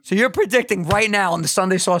So you're predicting right now on the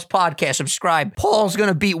Sunday Sauce podcast, subscribe, Paul's going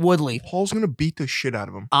to beat Woodley. Paul's going to beat the shit out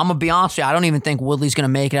of him. I'm going to be honest with you, I don't even think Woodley's going to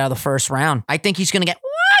make it out of the first round. I think he's going to get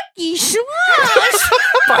Wacky Swash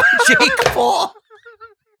by Jake Paul.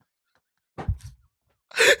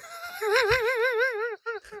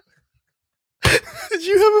 Did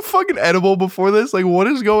you have a fucking edible before this? Like, what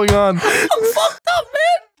is going on? I'm fucked up,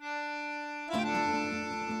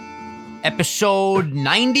 man. Episode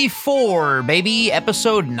 94, baby.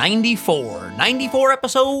 Episode 94. 94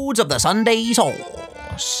 episodes of the Sunday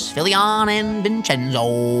Sauce. Filion and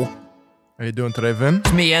Vincenzo. How you doing today, Vin?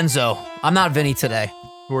 It's me, Enzo. I'm not Vinny today.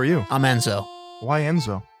 Who are you? I'm Enzo. Why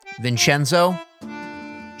Enzo? Vincenzo.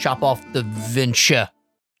 Chop off the Vinci.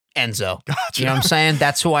 Enzo. Gotcha. You know what I'm saying?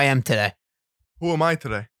 That's who I am today. Who am I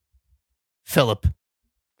today? Philip.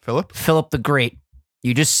 Philip? Philip the Great.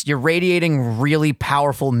 You're radiating really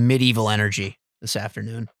powerful medieval energy this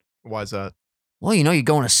afternoon. Why is that? Well, you're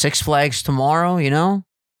going to Six Flags tomorrow, You're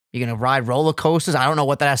going to ride roller coasters. I don't know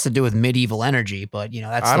what that has to do with medieval energy, but, that's the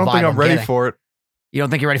vibe I don't think I'm ready getting. for it. You don't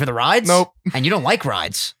think you're ready for the rides? Nope. And you don't like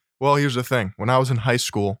rides. Well, here's the thing. When I was in high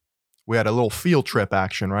school, we had a little field trip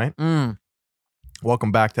action, right?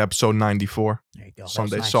 Welcome back to episode 94. There you go.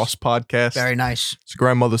 Sunday nice. Sauce Podcast. Very nice. It's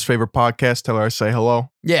grandmother's favorite podcast. Tell her I say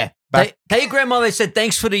hello. Yeah. Tell your grandmother I said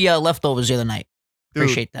thanks for the leftovers the other night. Dude,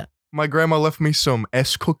 Appreciate that. My grandma left me some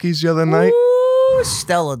S cookies the other night. Ooh,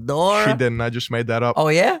 Stella Dora. She didn't. I just made that up. Oh,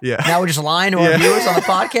 yeah? Yeah. Now we're just lying to our viewers on the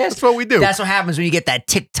podcast? That's what we do. That's what happens when you get that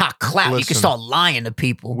TikTok clout. You can Listen, start lying to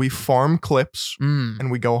people. We farm clips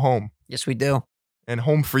and we go home. Yes, we do. And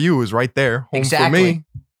home for you is right there. Home Exactly.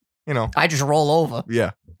 for me, I just roll over.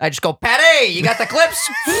 Yeah. I just go, Patty, you got the clips?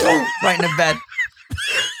 Right in the bed.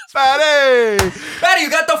 Patty! Patty, you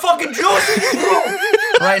got the fucking juice?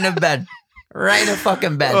 Right in the bed. Right in the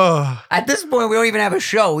fucking bed. At this point, we don't even have a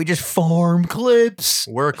show. We just farm clips.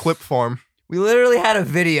 We're a clip farm. We literally had a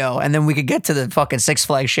video, and then we could get to the fucking Six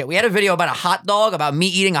Flags shit. We had a video about a hot dog, about me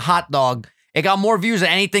eating a hot dog. It got more views than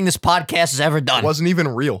anything this podcast has ever done. It wasn't even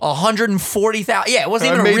real. 140,000. Yeah, it wasn't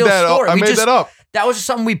even a made real that story. I made that up. That was just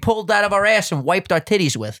something we pulled out of our ass and wiped our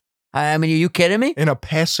titties with. I mean, are you kidding me? In a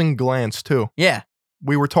passing glance, too. Yeah.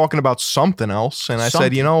 We were talking about something else, and I said,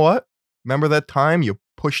 Something. you know what? Remember that time you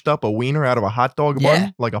pushed up a wiener out of a hot dog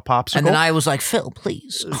bun like a popsicle? And then I was like, Phil,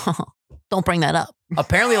 please, don't bring that up.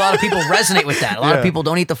 Apparently, a lot of people resonate with that. A lot of people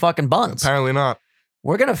don't eat the fucking buns. Apparently not.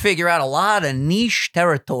 We're going to figure out a lot of niche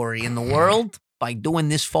territory in the world by doing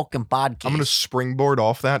this fucking podcast. I'm going to springboard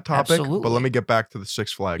off that topic, Absolutely. but let me get back to the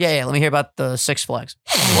Six Flags. Yeah, let me hear about the Six Flags.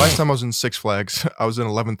 Last time I was in Six Flags, I was in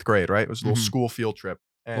 11th grade, right? It was a little school field trip.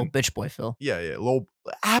 And Little bitch boy Phil. yeah, little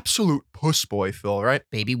absolute puss boy Phil, right?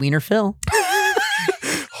 Baby wiener Phil.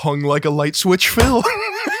 Hung like a light switch Phil.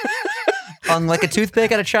 Hung like a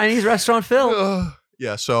toothpick at a Chinese restaurant Phil.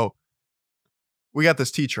 Yeah, so we got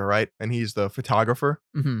this teacher, right? And he's the photographer.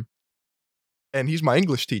 Mm-hmm. And he's my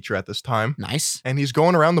English teacher at this time. Nice. And he's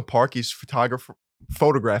going around the park. He's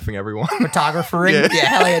photographing everyone. Photographering? Yeah. Yeah,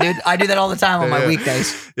 hell yeah, dude. I do that all the time on my Yeah.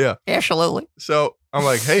 weekdays. Yeah. Absolutely. So I'm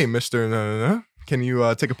like, hey, Mr. Can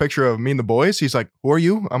you take a picture of me and the boys? He's like, who are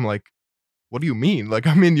you? I'm like, what do you mean? Like,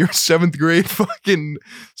 I'm in your 7th grade fucking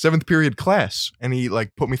 7th period class. And he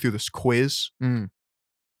like put me through this quiz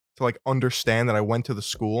to like understand that I went to the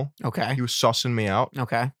school. Okay. He was sussing me out.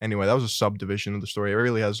 Okay. Anyway, that was a subdivision of the story. It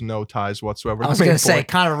really has no ties whatsoever. I was The main going to say, point-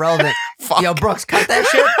 kind of irrelevant. Fuck. Yo, Brooks, cut that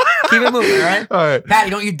shit. Keep it moving, all right? All right. Patty,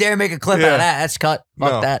 don't you dare make a clip out Yeah. of that. That's cut.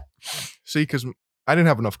 Fuck No. that. See, because I didn't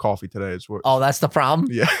have enough coffee today. Is what? Oh, that's the problem?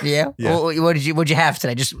 Yeah. Yeah? Yeah. What'd you have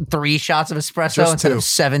today? Just 3 shots of espresso Just instead 2. of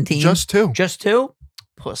 17? Just 2. Just 2?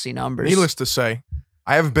 Pussy numbers. Needless to say,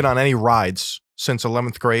 I haven't been on any rides since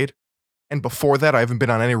 11th grade. And before that, I haven't been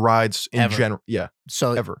on any rides in Ever. general. Yeah,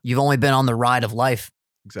 So ever. you've only been on the ride of life,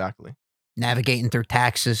 exactly. navigating through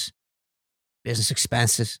taxes, business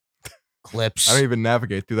expenses, clips. I don't even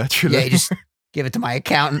navigate through that shit. Yeah, you anymore. just give it to my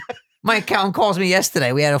accountant. My accountant calls me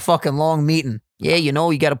yesterday. We had a fucking long meeting. Yeah, you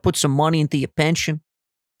got to put some money into your pension.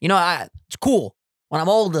 It's cool. When I'm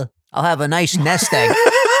older, I'll have a nice nest egg.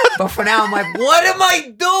 But for now, I'm like, what am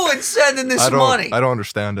I doing sending this money? I don't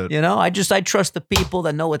understand it. I trust the people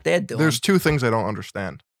that know what they're doing. There's 2 things I don't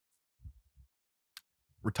understand.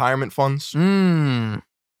 Retirement funds Mm.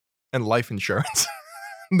 and life insurance.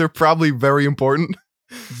 They're probably very important,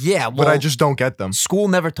 Yeah, well, but I just don't get them. school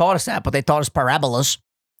never taught us that, but they taught us parabolas.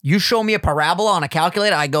 You show me a parabola on a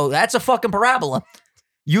calculator, I go, that's a fucking parabola.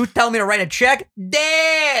 You tell me to write a check,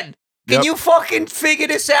 Dad, can Yep. you fucking figure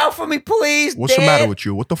this out for me, please? What's the Dad? matter with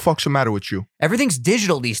you? What the fuck's the matter with you? Everything's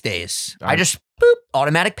digital these days. I I- just, boop,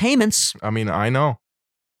 automatic payments. I mean, I know.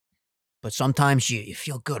 But sometimes you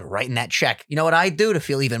feel good writing that check. You know what I do to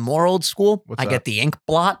feel even more old school? What's I that? get the ink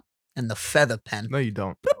blot and the feather pen. No, you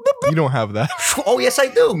don't. You don't have that. Oh, yes, I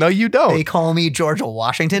do. No, you don't. They call me Georgia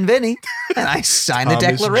Washington Vinny, and I sign the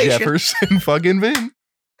Thomas declaration. Jefferson fucking Vin.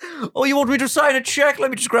 Oh, you want me to sign a check?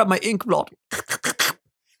 Let me just grab my ink blot.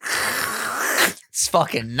 It's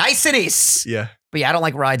fucking nice and easy. Yeah. But yeah, I don't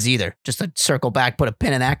like rides either. Just to circle back, put a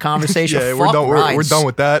pin in that conversation. Yeah, Fuck we're done. We're rides. done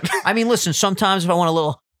with that. I mean, listen, sometimes if I want a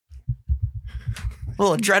little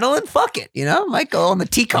adrenaline, fuck it. You know, might go on the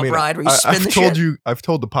teacup ride where you spin I've the told shit. you. I've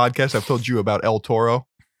told the podcast. I've told you about El Toro.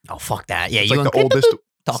 Oh, fuck that. Yeah, It's you like the and- oldest. It's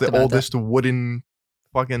talked the about oldest wooden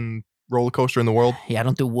fucking roller coaster in the world. that. Yeah, I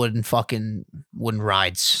don't do wooden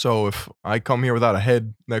rides. So if I come here without a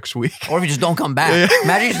head next week, Or if you just don't come back. Yeah.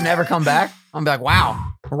 Imagine you just never come back. I'm like,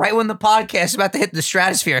 wow. Right when the podcast is about to hit the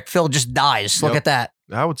stratosphere, Phil just dies. Look Yep. at that.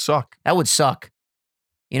 that would suck. That would suck.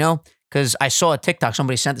 You know? Because I saw a TikTok.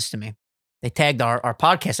 Somebody sent this to me. They tagged our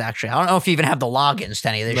podcast, actually. I don't know if you even have the logins to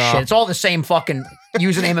any of this No. shit. It's all the same fucking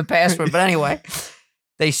username and password. But anyway,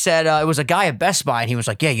 they said it was a guy at Best Buy, and he was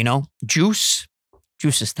like, yeah, you know, juice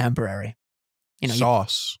is temporary. You know,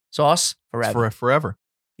 Sauce sauce, forever. forever.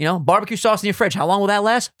 You know, barbecue sauce in your fridge. How long will that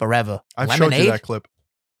last? Forever. I've showed you that clip.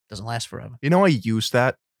 Doesn't last forever. You know, I used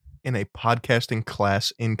that in a podcasting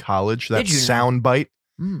class in college. That Did you now? sound bite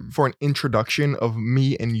Mm. for an introduction of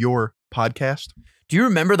me and your podcast. Do you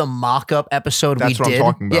remember the mock-up episode That's we what I'm did?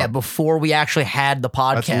 talking about. Yeah, before we actually had the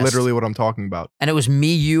podcast. That's literally what I'm talking about. And it was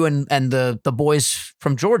me, you, and the boys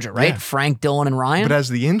from Georgia, right? Yeah. Frank, Dylan, and Ryan. But as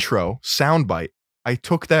the intro soundbite, I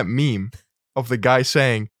took that meme of the guy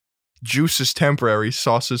saying, "Juice is temporary,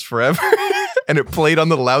 sauce is forever," and it played on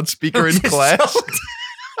the loudspeaker in Which is class. so-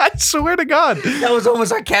 I swear to God. That was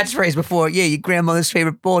almost our catchphrase before. Yeah, your grandmother's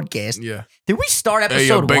favorite podcast. Yeah. Did we start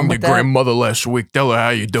episode one with that? grandmother last week. Tell her how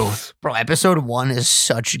you doing. Bro, episode 1 is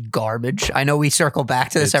such garbage. I know we circle back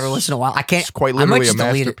to this every It's- once in a while. I can't. It's quite I might literally a just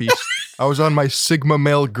delete it. masterpiece. I was on my Sigma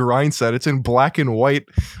Male grind set. It's in black and white.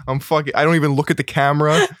 I don't even look at the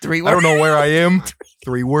camera. 3 I don't know where I am.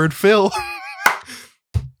 3-word Phil.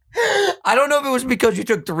 I don't know if it was because you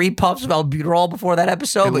took 3 puffs of albuterol before that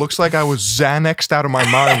episode. It but looks like I was Xanaxed out of my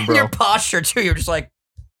mind, your bro. posture too. You're just like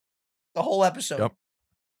the whole episode. Yep.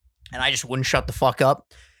 And I just wouldn't shut the fuck up.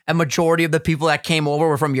 And majority of the people that came over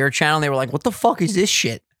were from your channel. And they were like, "What the fuck is this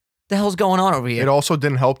shit? The hell's going on over here?" It also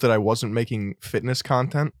didn't help that I wasn't making fitness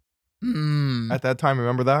content at that time.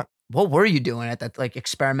 Remember that? What were you doing at that? Like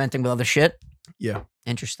experimenting with other shit? Yeah.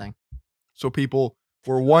 Interesting. So people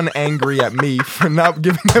were, 1, angry at me for not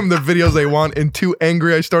giving them the videos they want, and 2,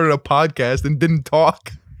 angry I started a podcast and didn't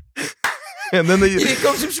talk. And then You didn't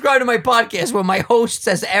go subscribe to my podcast where my host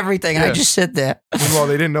says everything and I Yeah. just sit there. meanwhile,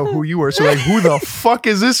 they didn't know who you were. So like, who the fuck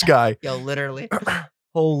is this guy? Yo, literally.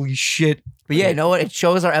 Holy shit. But yeah, you know what? It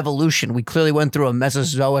shows our evolution. We clearly went through a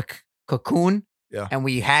Mesozoic cocoon. Yeah. And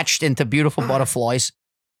we hatched into beautiful butterflies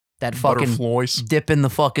that fucking Butterflies. dip in the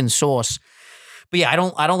fucking sauce. But yeah, I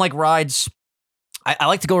don't like rides. I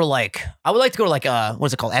like to go to I would like to go to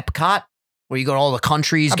what's it called? Epcot, where you go to all the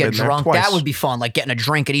countries, I've get been there drunk. twice. That would be fun. Like getting a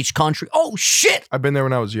drink at each country. Oh shit. I've been there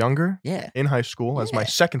when I was younger, Yeah. in high school, as my Yeah.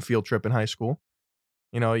 second field trip in high school.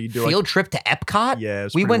 You know, you do Field trip to Epcot? Yeah,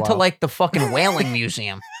 it's We pretty went to wild. like the fucking whaling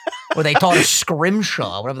museum where they taught us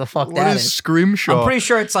scrimshaw, whatever the fuck What that is is. scrimshaw? I'm pretty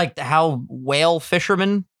sure it's like how whale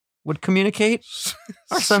fishermen would communicate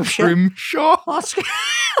or some shit. Scrimshaw?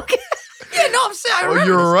 Okay. Yeah, no, I'm saying. I Oh, remember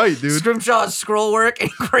you're this. right, dude. Scrimshaw is scroll work,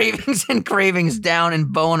 engravings down in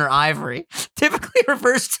bone or ivory. Typically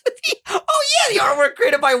refers to the the artwork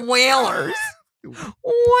created by whalers. What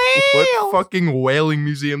Whale. fucking whaling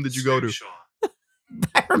museum did you go to?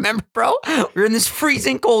 I remember, bro. We were in this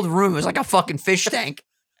freezing cold room. It was like a fucking fish tank.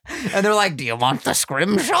 And they're like, "Do you want the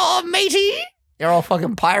scrimshaw, matey?" They're all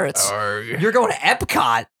fucking pirates. You're going to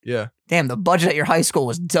Epcot. Yeah. Damn, the budget at your high school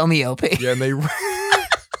was dummy OP. Yeah, and they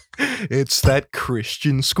it's that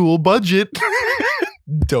Christian school budget.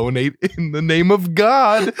 Donate in the name of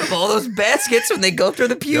God. All those baskets when they go through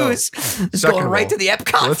the pews. It's Second going of right all, to the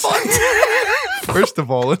Epcot let's- fund. First of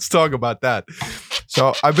all, let's talk about that.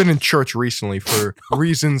 So I've been in church recently for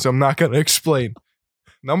reasons I'm not going to explain.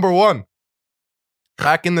 Number 1,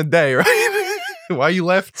 back in the day, right? Why you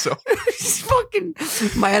left? So It's fucking,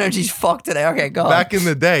 my energy's fucked today. Okay, go on. back in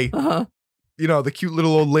the day, Uh-huh. you know, the cute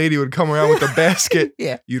little old lady would come around with a basket.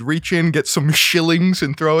 Yeah. You'd reach in, get some shillings,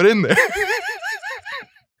 and throw it in there.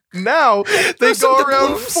 Now they Throw some go around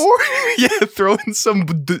doubloons. throw in some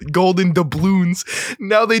golden doubloons.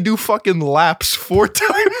 Now they do fucking laps 4 times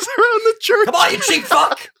around the church. Come on, you cheap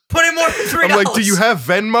fuck. Put in more than $3. I'm like, do you have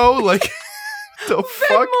Venmo? Like, the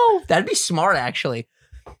fuck? Venmo? That'd be smart, actually.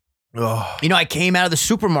 Oh, You know, I came out of the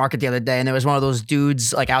supermarket the other day and there was one of those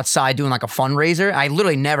dudes like outside doing like a fundraiser. I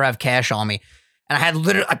literally never have cash on me. And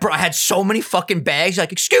I had so many fucking bags.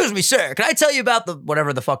 Like, excuse me, sir, can I tell you about the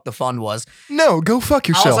whatever the fuck the fund was? no, go fuck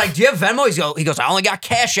yourself. I was like, do you have Venmo? He goes, I only got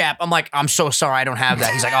Cash App. I'm like, I'm so sorry, I don't have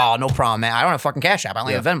that. He's like, oh, no problem, man. I don't have fucking Cash App. I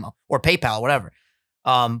only have Venmo or PayPal or whatever.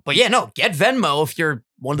 But yeah, no, get Venmo if you're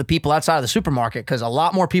one of the people outside of the supermarket because a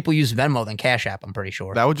lot more people use Venmo than Cash App, I'm pretty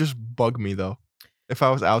sure. That would just bug me though. If I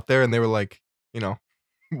was out there and they were like,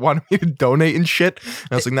 wanted me to donate and shit, and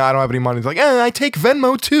I was like, nah, I don't have any money. He's like, I take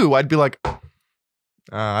Venmo too. I'd be like,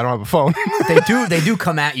 I don't have a phone. They do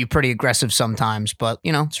come at you pretty aggressive sometimes, but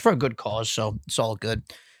it's for a good cause, so it's all good.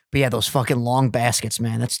 But yeah, those fucking long baskets,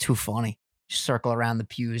 man, that's too funny. Just circle around the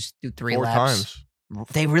pews, do 3 4 laps. times.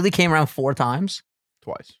 They really came around 4 times?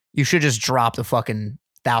 Twice. You should just drop the fucking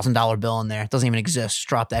 $1,000 bill in there. It doesn't even exist. Just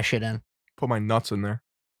drop that shit in. Put my nuts in there.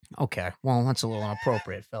 Okay, well, that's a little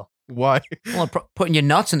inappropriate, Phil. Why? Well, putting your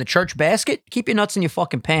nuts in the church basket? Keep your nuts in your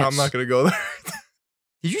fucking pants. I'm not going to go there.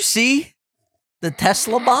 Did you see the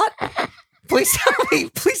Tesla bot? Please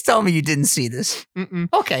tell me you didn't see this. Mm-mm.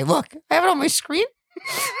 Okay, look. I have it on my screen.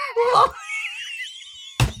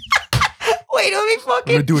 Wait, let me I'm fucking...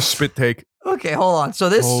 going to do a spit take. Okay, hold on. So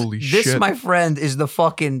this, Holy shit. my friend, is the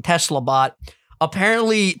fucking Tesla bot.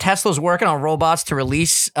 Apparently, Tesla's working on robots to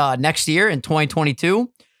release next year in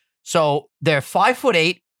 2022. So they're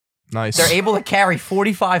 5'8". Nice. They're able to carry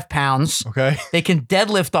 45 pounds. Okay. They can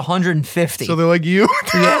deadlift 150. So they're like you?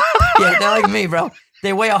 yeah, they're like me, bro.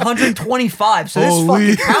 They weigh 125. So this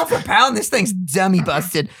Holy. fucking pound for pound, this thing's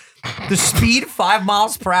demi-busted. The speed, 5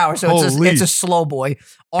 miles per hour. So Holy. it's a slow boy.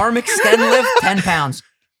 Arm extend lift, 10 pounds.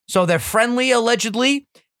 So they're friendly, allegedly.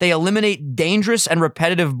 They eliminate dangerous and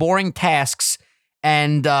repetitive, boring tasks.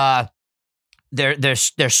 And their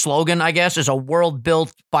slogan, I guess, is a world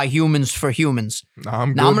built by humans for humans. Nah, I'm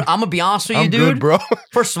good. Now, I'm going to be honest with you, I'm dude. good, bro.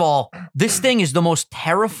 First of all, this thing is the most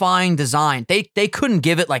terrifying design. They couldn't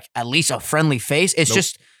give it like at least a friendly face. It's Nope.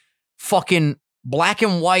 just fucking black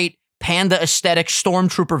and white, panda aesthetic,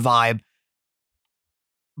 stormtrooper vibe.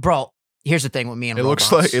 Bro, here's the thing with me and It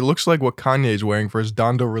robots. looks like what Kanye's wearing for his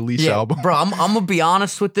Donda release album. Bro, I'm gonna be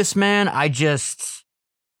honest with this, man. I just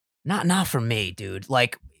not for me, dude.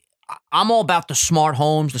 Like, I'm all about the smart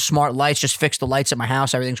homes, the smart lights. Just fix the lights at my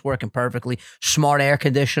house. Everything's working perfectly. Smart air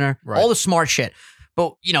conditioner, Right. all the smart shit.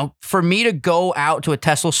 But for me to go out to a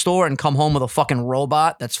Tesla store and come home with a fucking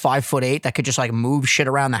robot that's 5'8" that could just like move shit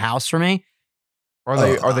around the house for me,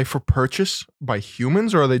 Are they for purchase by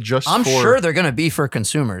humans or are they just I'm for sure they're gonna be for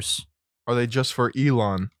consumers. are they just for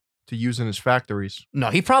Elon to use in his factories? No,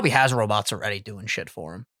 he probably has robots already doing shit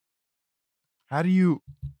for him. How do you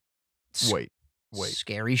S- wait?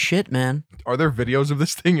 Scary shit, man. Are there videos of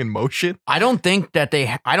this thing in motion? I don't think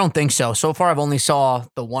so. So far, I've only saw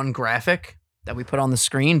the one graphic that we put on the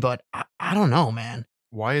screen, but I don't know, man.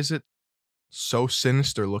 Why is it so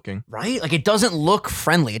sinister looking? Right? Like, it doesn't look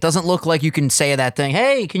friendly. It doesn't look like you can say that thing,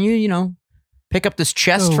 hey, can you, pick up this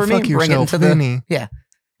chest for me and bring it into the... Yeah.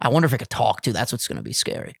 I wonder if it could talk too. That's what's going to be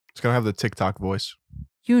scary. It's gonna have the TikTok voice.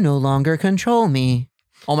 You no longer control me.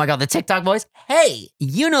 Oh my God, the TikTok voice. Hey,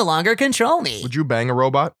 you no longer control me. Would you bang a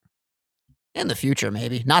robot? In the future,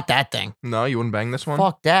 maybe. Not that thing. No, you wouldn't bang this one.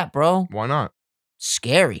 Fuck that, bro. Why not?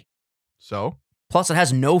 Scary. So Plus, it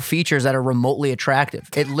has no features that are remotely attractive.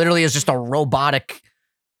 It literally is just a robotic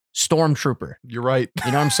stormtrooper. you're right.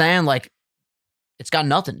 You know what I'm saying? Like, it's got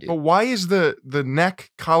nothing, dude. But why is the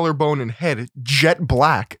neck, collarbone, and head jet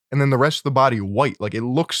black, and then the rest of the body white? Like it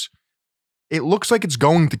looks like it's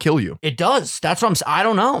going to kill you. It does. That's what I'm saying. I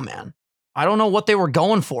don't know, man. I don't know what they were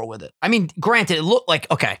going for with it. I mean, granted, it looked like,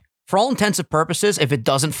 okay, for all intents and purposes, if it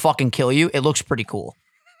doesn't fucking kill you, it looks pretty cool.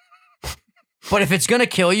 But if it's gonna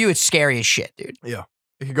kill you, it's scary as shit, dude. Yeah,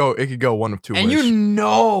 it could go one of two And ways. you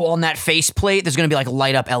know, on that faceplate, there's gonna be like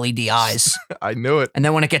light up LED eyes. I knew it. And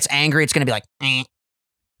then when it gets angry, it's gonna be like,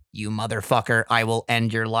 you motherfucker, I will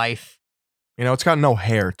end your life. It's got no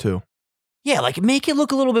hair too. Yeah, like make it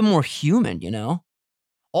look a little bit more human,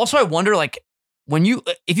 Also, I wonder, like,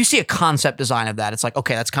 if you see a concept design of that, it's like,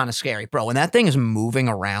 okay, that's kind of scary. Bro, when that thing is moving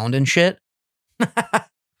around and shit,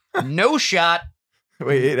 no shot.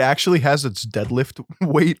 Wait, it actually has its deadlift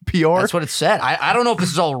weight PR? That's what it said. I don't know if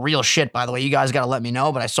this is all real shit, by the way. You guys got to let me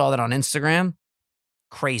know, but I saw that on Instagram.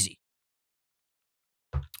 Crazy.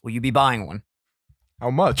 Will you be buying one? How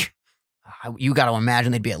much? You got to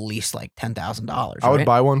imagine they'd be at least like $10,000. I would right?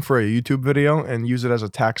 buy one for a YouTube video and use it as a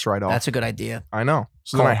tax write-off. That's a good idea. I know.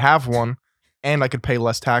 So Cool. then I have one and I could pay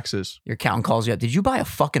less taxes. Your accountant calls you up. Did you buy a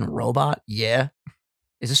fucking robot? Yeah.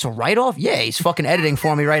 Is this a write-off? Yeah, he's fucking editing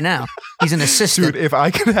for me right now. He's an assistant. Dude, if I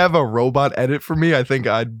could have a robot edit for me, I think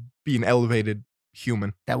I'd be an elevated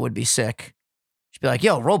human. That would be sick. She'd be like,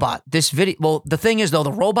 yo, robot, this video. Well, the thing is, though,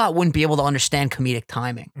 the robot wouldn't be able to understand comedic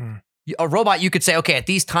timing. A robot, you could say, okay, at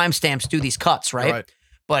these timestamps, do these cuts, right?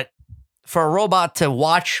 But for a robot to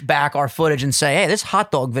watch back our footage and say, hey, this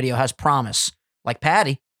hot dog video has promise, like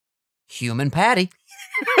Patty, human Patty,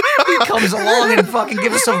 he comes along and fucking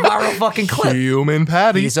gives us a viral fucking clip. Human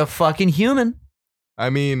Patty. He's a fucking human. I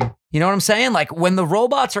mean, you know what I'm saying? Like when the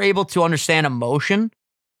robots are able to understand emotion,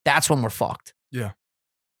 that's when we're fucked. Yeah.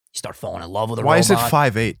 You start falling in love with a why robot. is it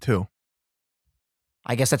 5'8" too?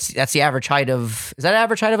 I guess that's the average height of. Is that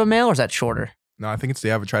average height of a male or is that shorter? No, I think it's the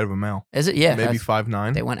average height of a male. Is it? Yeah. Maybe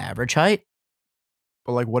 5'9". They went average height.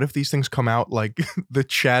 But like, what if these things come out like the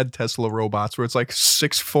Chad Tesla robots, where it's like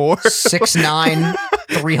 6'4", 6'9",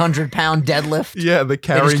 300-pound deadlift? Yeah, the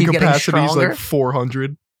carrying keep getting capacity is stronger. like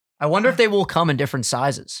 400. I wonder if they will come in different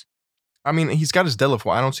sizes. I mean, he's got his deadlift.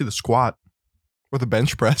 Well, I don't see the squat or the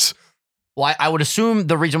bench press. Well, I would assume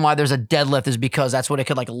the reason why there's a deadlift is because that's what it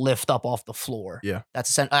could like lift up off the floor. Yeah.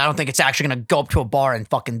 I don't think it's actually going to go up to a bar and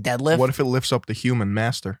fucking deadlift. What if it lifts up the human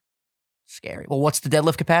master? Scary. Well, what's the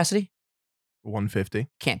deadlift capacity? 150.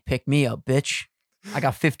 Can't pick me up, bitch. I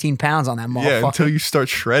got 15 pounds on that motherfucker. Yeah, until you start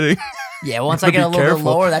shredding. Yeah, once You I get a gotta be little bit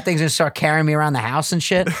careful. lower, that thing's going to start carrying me around the house and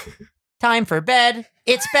shit. Time for bed.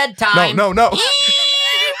 It's bedtime. No.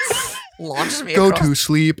 Launches me Go across. to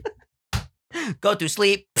sleep. Go to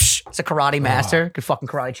sleep. Psh, it's a karate master. Could fucking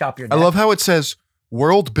karate chop your I neck. love how it says,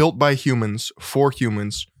 world built by humans, for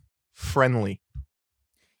humans, friendly.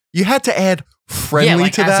 You had to add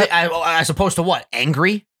friendly to that? as opposed to what?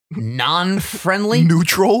 Angry? Non-friendly?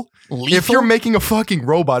 Neutral? Lethal? If you're making a fucking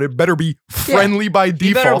robot, it better be friendly by you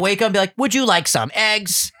better default. wake up and be like, would you like some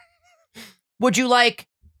eggs? Would you like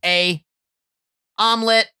a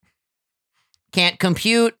omelet? Can't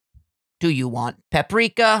compute. Do you want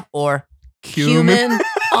paprika or cumin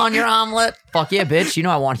on your omelet? Fuck yeah, bitch. You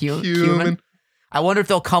know I want cumin. I wonder if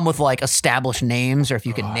they'll come with like established names or if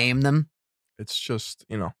you can name them. It's just,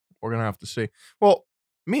 we're going to have to see. Well,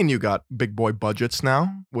 me and you got big boy budgets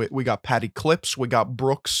now. We got Patty Clips. We got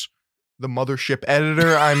Brooks, the mothership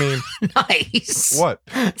editor. I mean, Nice. what?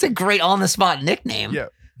 It's a great on-the-spot nickname. Yeah,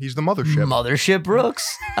 he's the mothership. Mothership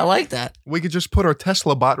Brooks. I like that. We could just put our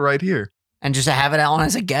Tesla bot right here. And just to have it on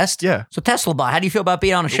as a guest? Yeah. So Tesla Bot, how do you feel about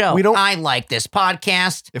being on a show? We don't- I like this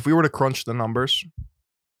podcast. If we were to crunch the numbers,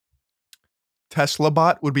 Tesla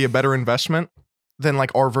bot would be a better investment than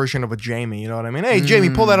like our version of a Jamie. You know what I mean? Hey, Jamie,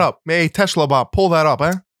 pull that up. Hey, Tesla bot, pull that up,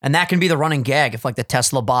 huh? And that can be the running gag if like the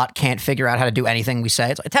Tesla Bot can't figure out how to do anything we say.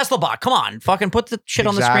 It's like, Tesla Bot, come on, fucking put the shit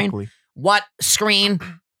on the screen. Exactly. What screen?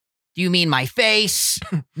 Do you mean my face?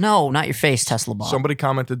 No, not your face, Tesla Bot. Somebody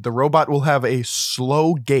commented, the robot will have a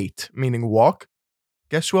slow gait, meaning walk.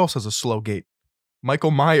 Guess who else has a slow gait?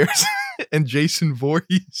 Michael Myers and Jason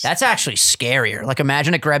Voorhees. That's actually scarier. Like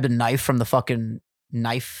imagine it grabbed a knife from the fucking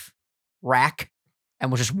knife rack and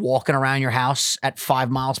was just walking around your house at 5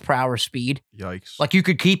 miles per hour speed. Yikes. Like you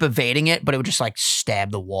could keep evading it, but it would just like stab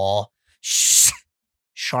the wall,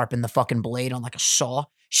 sharpen the fucking blade on like a saw.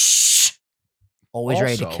 Always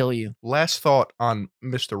ready to Also, kill you. Last thought on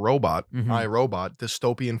Mr. Robot, Mhm. iRobot,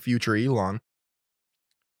 dystopian future Elon.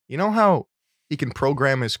 You know how he can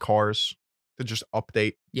program his cars to just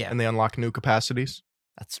update Yeah, and they unlock new capacities?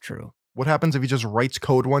 that's true. What happens if he just writes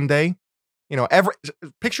code one day?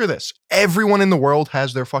 Picture this. Everyone in the world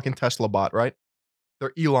has their fucking Tesla bot, right?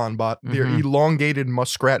 Their Elon bot, their Mhm. elongated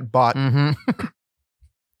muskrat bot. Mm-hmm.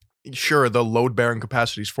 Sure, the load bearing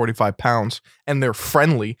capacity is 45 pounds and they're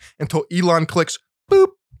friendly until Elon clicks, boop.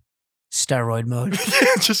 Steroid mode.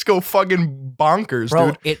 Just go fucking bonkers,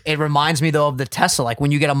 Bro, dude. it reminds me though of the Tesla. Like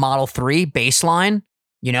when you get a Model 3 baseline,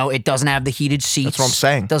 it doesn't have the heated seats. That's what I'm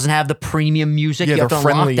saying. It doesn't have the premium music. Yeah, You have they're to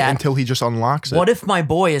unlock friendly that. until he just unlocks it. What if my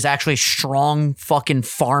boy is actually strong fucking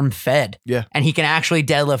farm fed? Yeah. And he can actually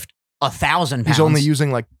deadlift 1,000 pounds. He's only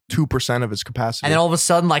using like 2% of his capacity. And then all of a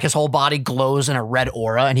sudden, like his whole body glows in a red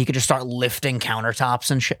aura, and he could just start lifting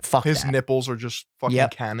countertops and shit. Fuck his that. nipples are just fucking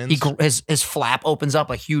Yep. cannons. His flap opens up,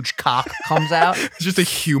 a huge cock comes out. It's just a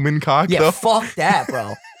human cock, Yeah, though. fuck that,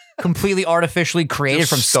 bro. Completely artificially created Just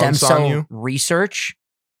from stem stunts on cell you. research.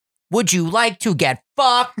 Would you like to get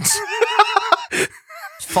fucked?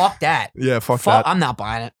 Fuck that. Yeah, fuck that. I'm not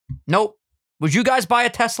buying it. Nope. Would you guys buy a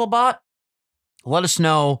Tesla bot? Let us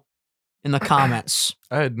know in the comments.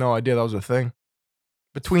 I had no idea that was a thing.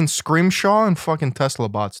 Between Screamshaw and fucking Tesla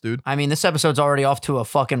bots, dude. I mean, this episode's already off to a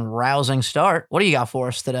fucking rousing start. What do you got for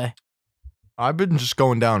us today? I've been just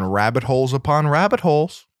going down rabbit holes upon rabbit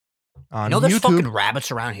holes on There's YouTube. fucking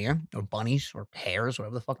rabbits around here, or bunnies, or hares,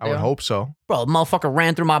 whatever the fuck I they would are. hope so. Bro, the motherfucker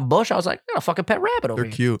ran through my bush. I was like, I got a fucking pet rabbit over They're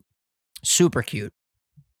here. cute. Super cute.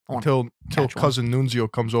 I want Until catch one. cousin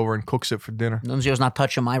Nunzio comes over and cooks it for dinner. Nunzio's not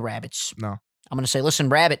touching my rabbits. No. I'm going to say, listen,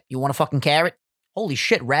 rabbit, you want a fucking carrot? Holy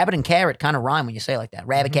shit, rabbit and carrot kind of rhyme when you say it like that.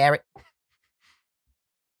 Rabbit, carrot.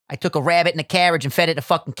 I took a rabbit in a carriage and fed it a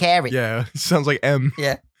fucking carrot. Yeah, it sounds like M.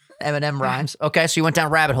 Yeah. Eminem rhymes. Okay, so you went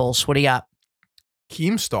down rabbit holes. What do you got?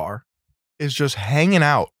 Keemstar is just hanging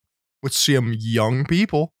out with some young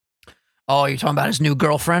people. Oh, you're talking about his new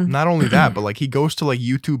girlfriend? Not only that, but like he goes to like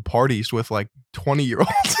YouTube parties with like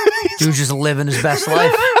 20-year-olds. Dude's just living his best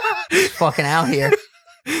life. He's fucking out here.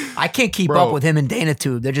 I can't keep Bro. up with him and Dana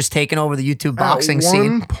Tube. They're just taking over the YouTube boxing At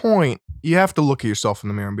scene. one point, you have to look at yourself in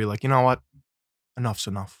the mirror and be like, you know what? Enough's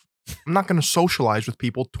enough. I'm not going to socialize with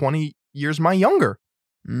people 20 years my younger.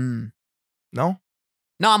 Mm. No?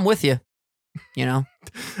 No, I'm with you. You know,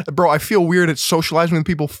 Bro, I feel weird at socializing with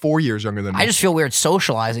people 4 years younger than me. I just feel weird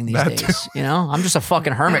socializing these That days. You know, I'm just a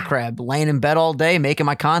fucking hermit crab, laying in bed all day, making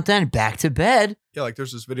my content, back to bed. Yeah, like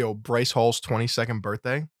there's this video, Bryce Hall's 22nd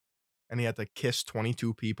birthday, and he had to kiss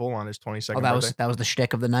 22 people on his 22nd Oh, that birthday. was the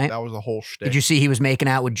shtick of the night. That was the whole shtick. Did you see he was making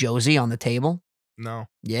out with Josie on the table? No,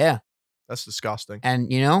 Yeah. that's disgusting.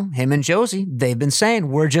 And, you know, him and Josie, they've been saying,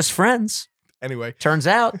 we're just friends. Anyway, Turns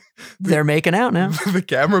out they're making out now. the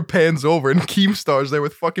camera pans over and Keemstar's there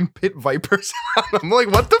with fucking pit vipers. I'm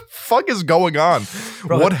like, what the fuck is going on?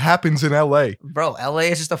 Bro, what happens in LA? Bro,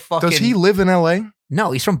 LA is just a fucking. Does he live in LA?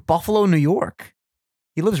 No, he's from Buffalo, New York.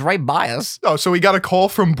 He lives right by us. Oh, so he got a call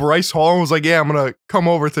from Bryce Hall and was like, yeah, I'm going to come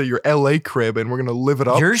over to your LA crib and we're going to live it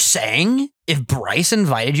up. You're saying if Bryce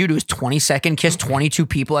invited you to his 22nd kiss 22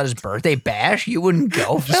 people at his birthday bash, you wouldn't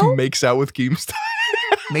go, Just Phil? makes out with Keemstar.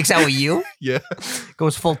 Makes out with you? Yeah.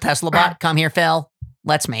 Goes full Tesla bot. Come here, Phil.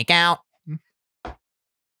 Let's make out.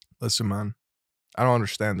 Listen, man. I don't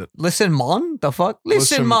understand it. Listen, man. The fuck? Listen,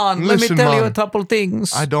 Listen- man. Let me listen, tell you a man. couple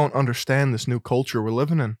things. I don't understand this new culture we're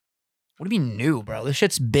living in. What do you mean new, bro? This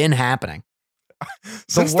shit's been happening.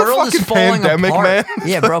 Since the world fucking is falling pandemic, apart. man.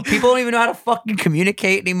 Yeah, bro. People don't even know how to fucking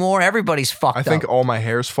communicate anymore. Everybody's fucked I think up. all my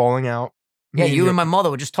hair's falling out. Yeah, Me you your- and my mother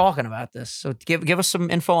were just talking about this. So give us some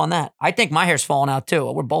info on that. I think my hair's falling out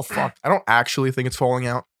too. We're both fucked. I don't actually think it's falling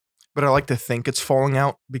out, but I like to think it's falling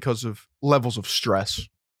out because of levels of stress.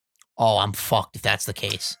 Oh, I'm fucked if that's the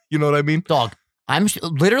case. You know what I mean? Dog, I'm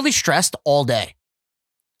literally stressed all day.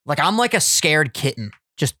 Like I'm like a scared kitten.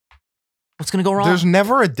 Just what's gonna go wrong? There's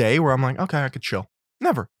never a day where I'm like, okay, I could chill.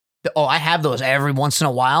 Never. Oh, I have those every once in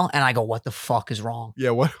a while, and I go, "What the fuck is wrong?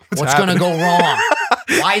 Yeah, what's What's gonna happening? go wrong?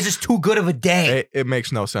 Why is this too good of a day?" It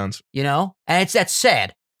makes no sense. You know, and that's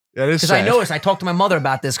sad. That is Because I sad. noticed, I talked to my mother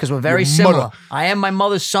about this because we're very Your similar. mother. I am my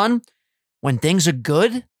mother's son. When things are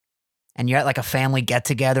good and you're at like a family get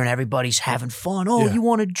together and everybody's having fun. Oh, Yeah. you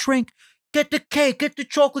want a drink? Get the cake, get the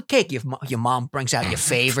chocolate cake. Your mom brings out your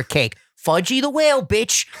favorite cake. Fudgy the Whale,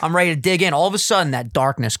 bitch. I'm ready to dig in. All of a sudden, that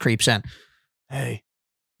darkness creeps in. Hey,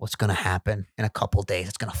 what's going to happen in a couple days?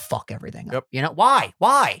 It's going to fuck everything up. Yep. You know, why?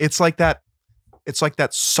 Why? It's like that. It's like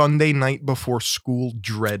that Sunday night before school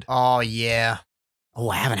dread. Oh, yeah. Oh,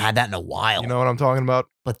 I haven't had that in a while. You know what I'm talking about?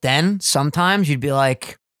 But then sometimes you'd be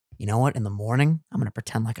like, you know what? In the morning, I'm going to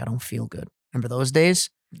pretend like I don't feel good. Remember those days?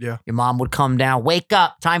 Yeah. Your mom would come down, wake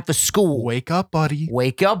up, time for school. Wake up, buddy.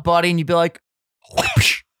 Wake up, buddy. And you'd be like,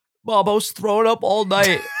 Mom, I was throwing up all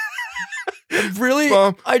night. Really?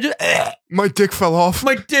 Mom, I just, my dick fell off.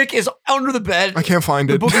 my dick is under the bed. I can't find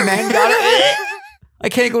The it. boogeyman got it. I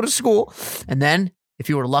can't go to school. And then if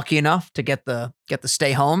you were lucky enough to get the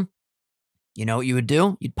stay home, you know what you would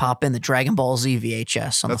do? You'd pop in the Dragon Ball Z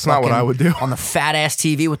VHS. On That's the not what fucking- I would do. On the fat ass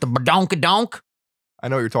TV with the badonka-donk. I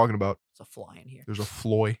know what you're talking about. There's a fly in here. There's a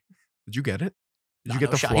Floy. Did you get it? Did Nah, you get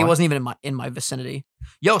no the shot. Floy? He wasn't even in my vicinity.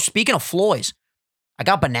 Yo, speaking of Floys, I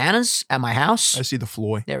got bananas at my house. I see the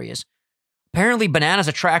Floy. There he is. Apparently, bananas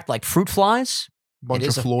attract like fruit flies. Bunch It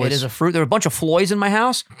is of a- Floys. It is a fruit. There were a bunch of Floys in my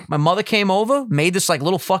house. My mother came over, made this like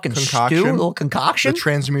little fucking Concoction. stew, little The concoction.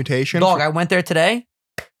 transmutation. Dog, I went there today.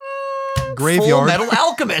 Graveyard. Full Metal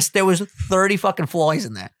Alchemist. There was 30 fucking Floys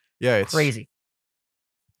in there. Yeah, it's Crazy.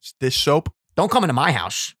 It's dish soap. Don't come into my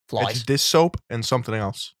house, It's Floys. dish soap and something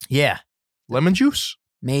else. Yeah, Lemon juice.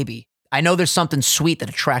 maybe. I know there's something sweet that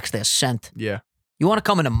attracts their scent. Yeah. You want to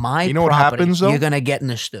come into my You know what property, happens, though? You're going to get in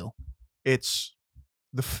the stew. It's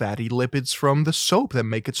the fatty lipids from the soap that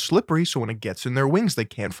make it slippery, so when it gets in their wings, they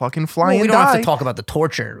can't fucking fly Well, and we don't die. have to talk about the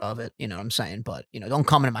torture of it, you know what I'm saying? But, you know, don't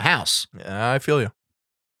come into my house. Yeah, I feel you.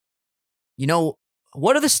 You know,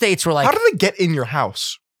 what are the states where like, How do they get in your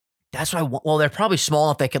house? that's what I want. Well, they're probably small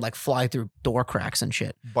enough they could like fly through door cracks and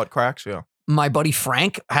shit. Butt cracks? Yeah. My buddy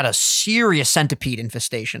Frank had a serious centipede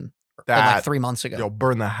infestation like That, 3 months ago. yo,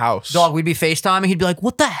 burn the house. Dog, we'd be FaceTiming. He'd be like,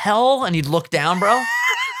 what the hell? And he'd look down, bro.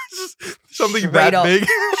 Something Straight that up. big.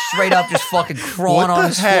 Straight up just fucking crawling What on the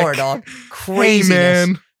his heck? floor, dog. Hey, Craziness.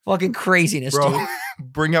 man. Fucking craziness, Bro, dude.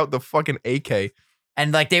 bring out the fucking AK.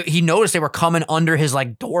 And like he noticed they were coming under his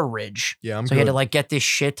like door ridge. Yeah, I'm So good. he had to like get this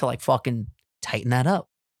shit to like fucking tighten that up.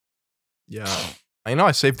 Yeah. I know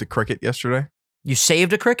I saved the cricket yesterday. You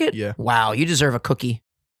saved a cricket? Yeah. Wow, you deserve a cookie.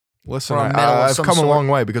 Listen, Or a medal of I've some come a sort. long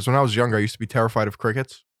way because when I was younger, I used to be terrified of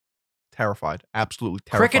crickets. Terrified. Absolutely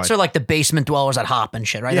terrified. Crickets are like the basement dwellers that hop and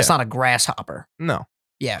shit, right? That's Yeah. not a grasshopper. No.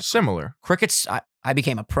 Yeah. Similar. Crickets, I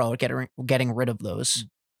became a pro at getting rid of those.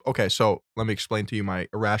 Okay, so let me explain to you my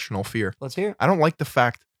irrational fear. Let's hear. I don't like the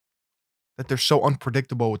fact that they're so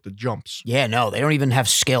unpredictable with the jumps. Yeah, no, they don't even have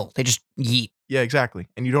skill. They just yeet. Yeah, exactly.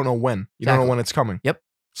 And you don't know when. You don't know Exactly. when it's coming. Yep.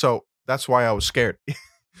 So that's why I was scared.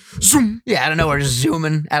 Zoom. Yeah, I don't know. We're just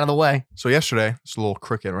zooming out of the way. So yesterday, it's a little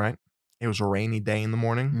cricket, right? It was a rainy day in the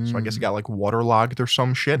morning. So I guess it got like waterlogged or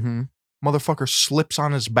some shit. Mhm. Motherfucker slips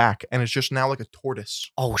on his back and it's just now like a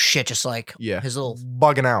tortoise. Oh shit! Just like Yeah. his little.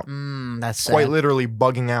 Bugging out. That's sad. Quite literally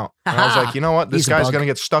bugging out. And I was like, you know what? This He's a guy's bug. going to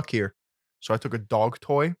get stuck here. So I took a dog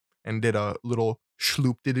toy and did a little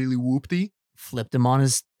shloop diddly whoopty. Flipped him on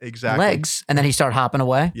his Exactly. legs, and then he started hopping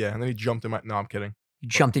away. Yeah. And then he jumped in my. No, I'm kidding. You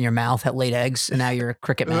jumped in your mouth, had laid eggs, and now you're a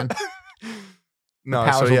cricket man. No,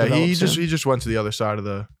 powers so will yeah, develop he soon. just went to the other side of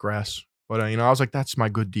the grass. But I was like, that's my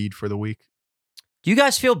good deed for the week. Do you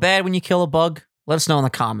guys feel bad when you kill a bug? Let us know in the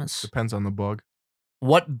comments. Depends on the bug.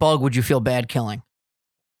 What bug would you feel bad killing?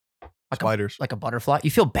 Spiders. Like a butterfly?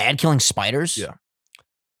 You feel bad killing spiders? Yeah.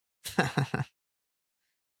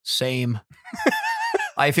 Same.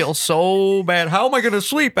 I feel so bad. How am I going to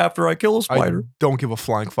sleep after I kill a spider? I don't give a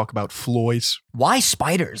flying fuck about flies. Why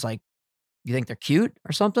spiders? Like, you think they're cute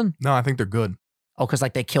or something? No, I think they're good. Oh, because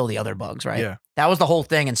like they kill the other bugs, right? Yeah. That was the whole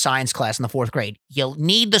thing in science class in the 4th grade. You'll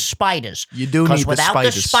need the spiders. You do Because need without the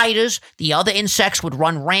the spiders. spiders, the other insects would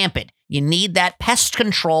run rampant. You need that pest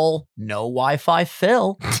control. No Wi-Fi,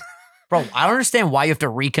 Phil. Bro, I don't understand why you have to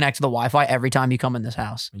reconnect to the Wi-Fi every time you come in this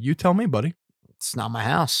house. You tell me, buddy. It's not my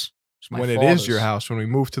house. It's my When it father's. is your house, when we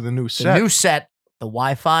move to the new The set. new set, the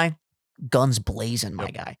Wi-Fi, guns blazing, my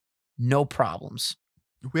Yep. guy. No problems.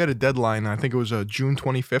 We had a deadline. I think it was June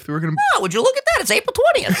 25th. We were going Oh, would you look at that? It's April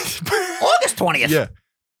 20th. to. August 20th. Yeah.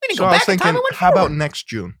 We didn't So go I was back in time. thinking, We went how about forward. next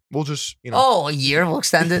June? We'll just, Oh, a year. We'll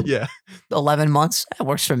extend it. yeah. 11 months. That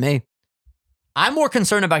works for me. I'm more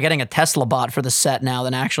concerned about getting a Tesla bot for the set now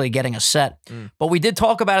than actually getting a set. Mm. But we did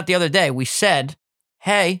talk about it the other day. We said,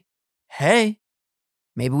 hey,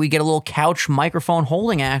 maybe we get a little couch microphone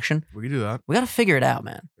holding action. We can do that. We got to figure it out,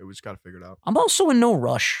 man. We just got to figure it out. I'm also in no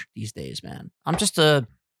rush these days, man. I'm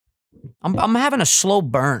having a slow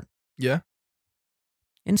burn. Yeah.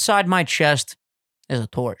 Inside my chest is a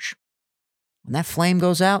torch. When that flame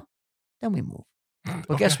goes out, then we move.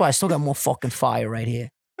 But guess what? I still got more fucking fire right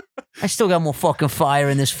here. I still got more fucking fire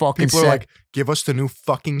in this fucking People set. are like, give us the new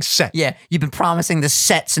fucking set. Yeah, you've been promising this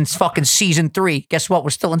set since fucking season 3. Guess what?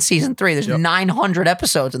 We're still in season 3. There's Yep. 900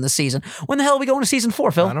 episodes in the season. When the hell are we going to season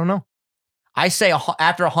 4, Phil? I don't know. I say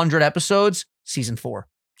after 100 episodes, season 4.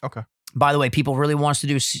 Okay. By the way, people really want us to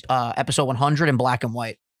do episode 100 in black and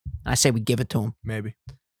white. And I say we give it to them. Maybe.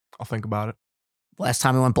 I'll think about it. Last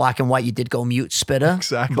time we went black and white, you did go mute spitta.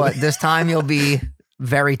 Exactly. But this time you'll be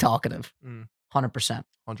very talkative. Mm. 100%.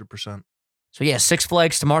 100%. So yeah, Six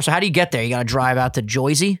Flags tomorrow. So how do you get there? You got to drive out to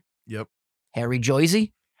Joyzy? Yep. Harry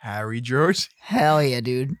Joyzy? Harry Jersey. Hell yeah,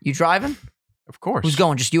 dude. You driving? Of course. Who's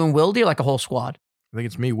going? Just you and Wildy or like a whole squad? I think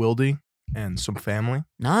it's me, Wildy, and some family.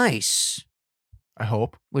 Nice. I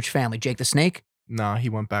hope. Which family? Jake the Snake? Nah, he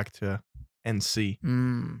went back to NC.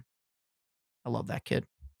 I love that kid.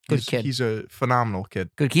 Good kid. He's a phenomenal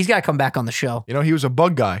kid. Good. He's got to come back on the show. You know, he was a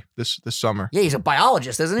bug guy this summer. Yeah, he's a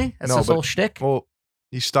biologist, isn't he? That's No, his but- whole shtick. Well,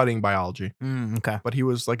 he's studying biology, Okay. but he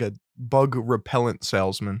was like a bug repellent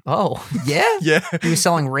salesman. Oh, yeah? Yeah, He was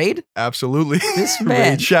selling Raid? absolutely. This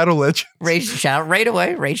man. Raid Shadow Legends. Raid Shadow, Raid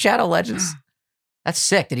away. Raid Shadow Legends. That's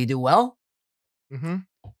sick. Did he do well? Mm-hmm.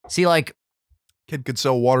 See, like, Kid could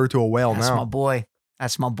sell water to a whale that's now. my boy.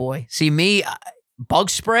 That's my boy. See, me, bug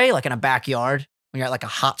spray, like in a backyard, when you're at like a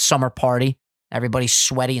hot summer party, everybody's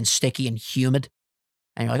sweaty and sticky and humid,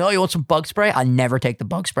 and you're like, oh, you want some bug spray? I never take the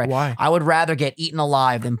bug spray. Why? I would rather get eaten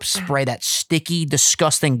alive than spray that sticky,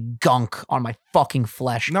 disgusting gunk on my fucking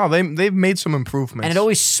flesh. No, they've made some improvements. And it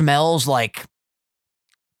always smells like,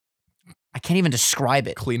 I can't even describe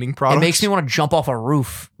it. cleaning products. It makes me want to jump off a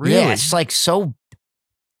roof. Really? Yeah, it's like so.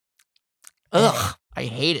 Ugh, I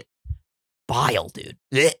hate it. Bile, dude.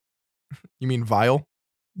 Blech. You mean vile?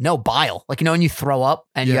 No bile. Like, you know, when you throw up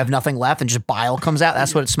and you Yeah. have nothing left and just bile comes out?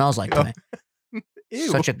 That's what it smells like to me. Ew.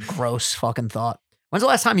 Such a gross fucking thought. When's the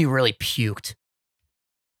last time you really puked?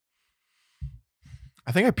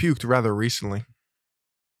 I think I puked rather recently.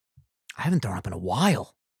 I haven't thrown up in a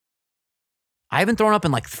while. I haven't thrown up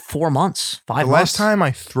in like 4 months, 5 The months. last time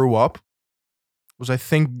I threw up was, I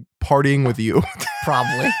think, partying with you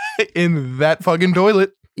Probably. in that fucking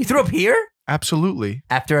toilet. You threw up here? Absolutely.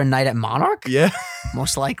 After a night at Monarch? Yeah.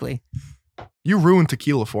 Most likely. You ruined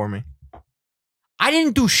tequila for me. I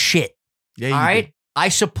didn't do shit. Yeah, you All right? did. I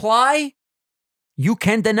supply, you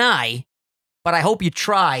can deny, but I hope you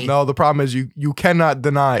try. No, the problem is you cannot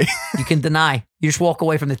deny. You can deny. You just walk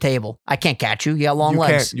away from the table. I can't catch you. You got long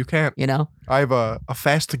legs. You can't. You know? I have a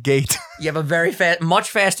fast gait. You have a very much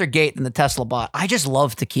faster gait than the Tesla bot. I just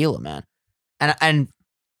love tequila, man. And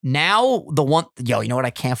now the one, you know what I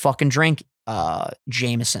can't fucking drink?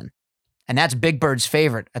 Jameson. And that's Big Bird's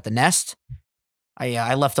favorite at the Nest.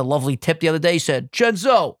 I left a lovely tip the other day. He said,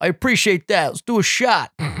 Genzo, I appreciate that. Let's do a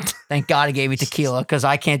shot. Thank God he gave me tequila because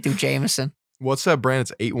I can't do Jameson. What's that brand?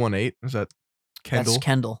 It's 818. Is that Kendall? That's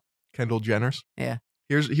Kendall. Kendall Jenner's? Yeah.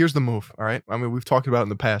 Here's the move, all right? I mean, we've talked about it in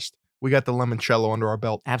the past. We got the limoncello under our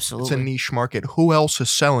belt. Absolutely. It's a niche market. Who else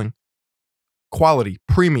is selling quality,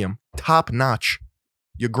 premium, top notch,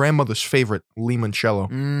 your grandmother's favorite limoncello,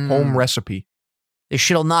 home recipe? This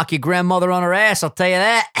shit'll knock your grandmother on her ass, I'll tell you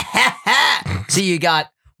that. See, you got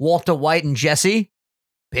Walter White and Jesse,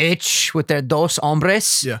 bitch, with their dos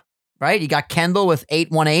hombres. Yeah. Right? You got Kendall with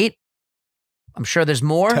 818. I'm sure there's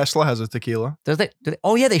more. Tesla has a tequila. Do they,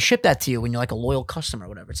 oh, yeah, they ship that to you when you're like a loyal customer or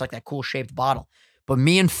whatever. It's like that cool shaped bottle. But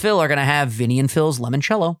me and Phil are going to have Vinny and Phil's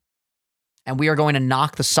limoncello. And we are going to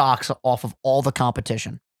knock the socks off of all the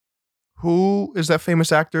competition. Who is that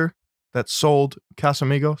famous actor that sold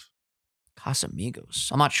Casamigos? Casamigos.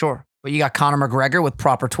 I'm not sure. But you got Conor McGregor with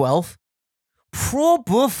Proper 12.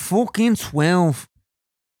 Proper fucking 12.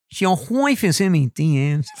 Your wife is in me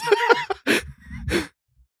DMs.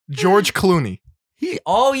 George Clooney.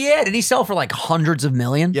 Oh, yeah. Did he sell for like hundreds of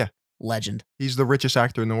million? Yeah. Legend. He's the richest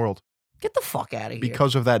actor in the world Get the fuck out of here.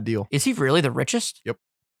 because of that deal. Is he really the richest? Yep.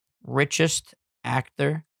 Richest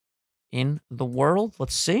actor in the world?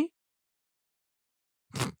 Let's see.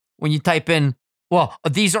 When you type in, well,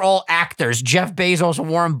 these are all actors. Jeff Bezos,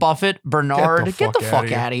 Warren Buffett, Bernard. Get the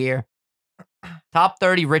fuck out of here. Top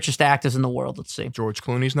 30 richest actors in the world. Let's see. George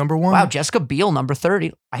Clooney's number one. Wow, Jessica Biel, number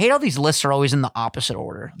 30. I hate how these lists are always in the opposite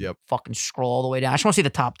order. Yep. Fucking scroll all the way down. I just want to see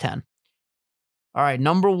the top 10. All right,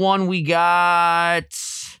 number 1, we got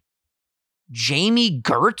Jamie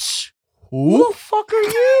Gertz. Who the fuck are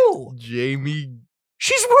you? Jamie.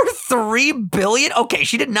 She's worth $3 billion. Okay,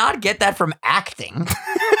 she did not get that from acting.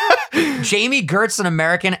 Jamie Gertz, an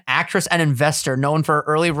American actress and investor known for her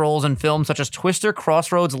early roles in films such as Twister,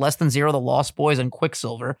 Crossroads, Less Than Zero, The Lost Boys, and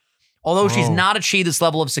Quicksilver. Although she's not achieved this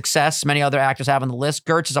level of success many other actors have on the list,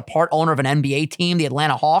 Gertz is a part owner of an NBA team, the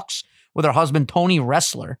Atlanta Hawks, with her husband Tony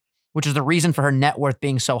Ressler, which is the reason for her net worth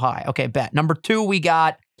being so high. Okay, bet. Number 2, we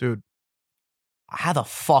got... Dude. How the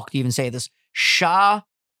fuck do you even say this? Shah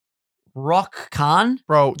Rukh Khan.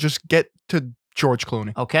 Bro, just get to George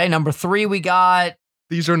Clooney. Okay, number 3, we got...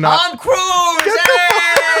 These are not... Tom Cruise!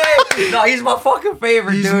 Hey! No, he's my fucking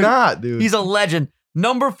favorite, He's dude. not, dude. He's a legend.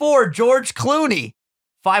 Number 4, George Clooney.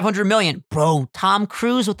 500 million. Bro, Tom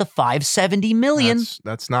Cruise with the 570 million.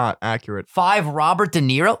 That's not accurate. 5, Robert De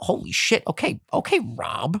Niro. Holy shit. Okay, Rob.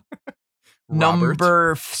 Robert.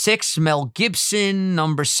 Number 6, Mel Gibson.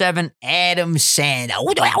 Number 7, Adam Sandler.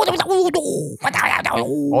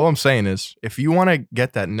 All I'm saying is, if you want to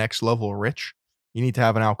get that next level rich, you need to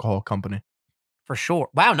have an alcohol company. For sure.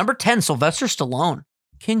 Wow, number 10, Sylvester Stallone.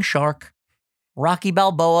 King Shark. Rocky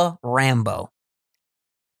Balboa. Rambo.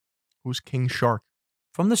 Who's King Shark?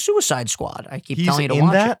 From the Suicide Squad. I keep He's telling you to in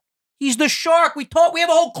watch that? it. He's the shark. We have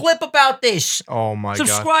a whole clip about this. Oh my god.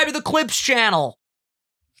 Subscribe to the Clips channel.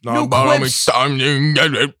 New New clips.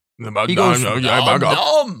 He goes,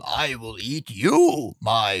 Nom, I will eat you,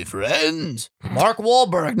 my friend. Mark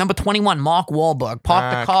Wahlberg, number 21, Mark Wahlberg.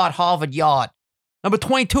 Park the Mark. car at Harvard Yard. Number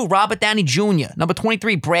 22, Robert Downey Jr. Number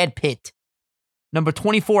 23, Brad Pitt. Number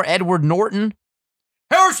 24, Edward Norton.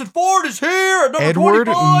 Harrison Ford is here at number Edward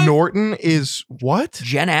 25. Norton is what?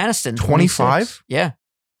 Jen Aniston, 25? 26. Yeah.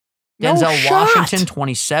 No Denzel shot. Washington,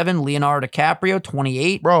 27. Leonardo DiCaprio,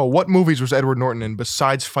 28. Bro, what movies was Edward Norton in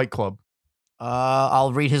besides Fight Club?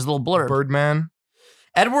 I'll read his little blurb. Birdman?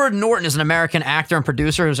 Edward Norton is an American actor and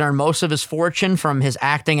producer who's earned most of his fortune from his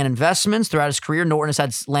acting and investments. Throughout his career, Norton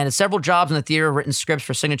has landed several jobs in the theater, written scripts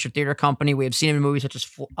for Signature Theater Company. We have seen him in movies such as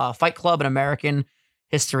Fight Club and American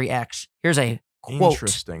History X. Here's a quote.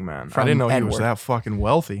 Interesting, man. I from didn't know he was Edward. that fucking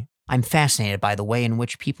wealthy. I'm fascinated by the way in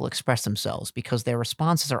which people express themselves because their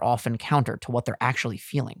responses are often counter to what they're actually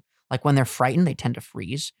feeling. Like when they're frightened, they tend to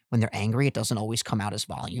freeze. When they're angry, it doesn't always come out as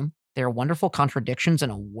volume. They are wonderful contradictions in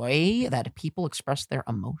a way that people express their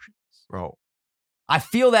emotions. Bro. I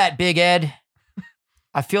feel that, Big Ed.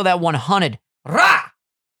 I feel that 100. Rah!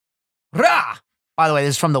 Rah! By the way,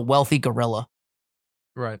 this is from the Wealthy Gorilla.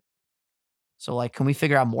 Right. So, like, can we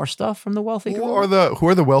figure out more stuff from the Wealthy Who Gorilla?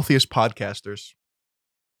 are the wealthiest podcasters?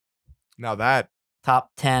 Now that,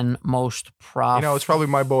 Top 10 most profitable. it's probably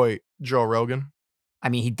my boy Joe Rogan. I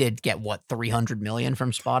mean, he did get, what, 300 million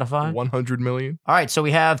from Spotify? 100 million. All right, so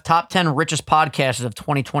we have top 10 richest podcasters of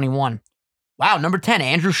 2021. Wow, number 10,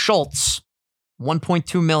 Andrew Schultz,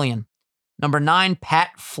 1.2 million. Number 9,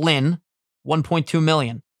 Pat Flynn, 1.2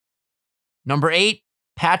 million. Number 8,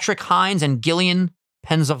 Patrick Hines and Gillian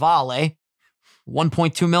Penzavale,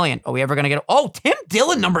 1.2 million. Are we ever going to get... Oh, Tim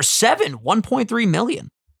Dillon, number 7, 1.3 million.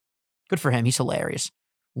 Good for him. He's hilarious.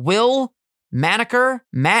 Will Maneker,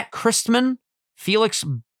 Matt Christman, Felix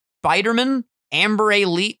Biderman, Amber A.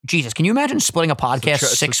 Lee. Jesus, can you imagine splitting a podcast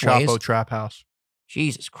six ways? Chapo Trap House.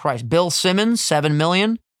 Jesus Christ. Bill Simmons, 7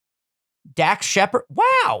 million. Dax Shepard.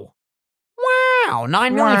 Wow.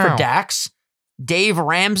 9 million Wow. for Dax. Dave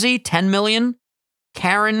Ramsey, 10 million.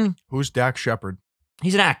 Karen, Who's Dax Shepard?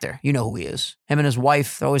 he's an actor. You know who he is. Him and his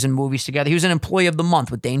wife, they're always in movies together. He was an employee of the month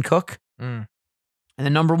with Dane Cook. Mm. And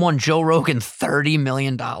then number 1, Joe Rogan, $30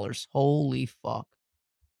 million. Holy fuck.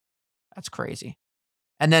 That's crazy.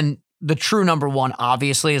 And then the true number 1,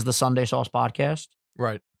 obviously, is the Sunday Sauce Podcast.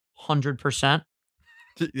 Right. 100%.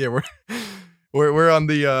 Yeah, we're on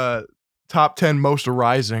the top 10 most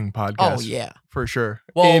rising podcast. Oh, yeah. For sure.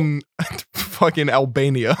 Well- in fucking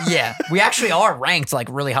Albania. Yeah. We actually are ranked like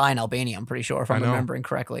really high in Albania, I'm pretty sure, if I I'm know. remembering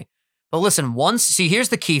correctly. But listen, here's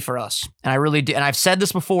the key for us. And I really do. And I've said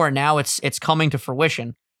this before, and now it's coming to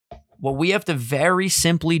fruition. What we have to very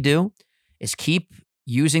simply do is keep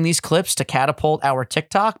using these clips to catapult our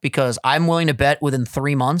TikTok, because I'm willing to bet within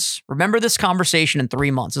 3 months. Remember this conversation in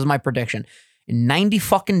 3 months. This is my prediction. In 90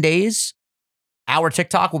 fucking days, our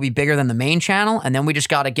TikTok will be bigger than the main channel. And then we just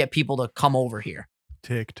got to get people to come over here.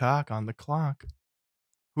 TikTok on the clock.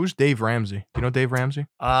 Who's Dave Ramsey? Do you know Dave Ramsey?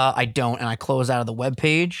 I don't. And I close out of the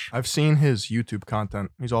webpage. I've seen his YouTube content.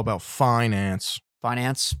 He's all about finance.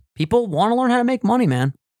 Finance. People want to learn how to make money,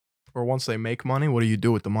 man. Or once they make money, what do you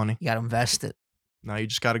do with the money? You got to invest it. Now you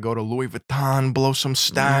just got to go to Louis Vuitton, blow some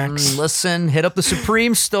stacks. Listen, hit up the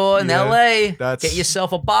Supreme store in Yeah, LA. that's- Get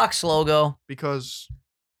yourself a box logo. Because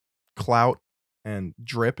clout and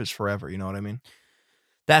drip is forever. You know what I mean?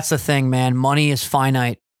 That's the thing, man. Money is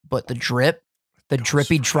finite, but the drip, the Goes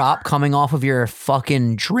drippy drop forever. coming off of your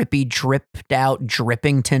fucking dripped out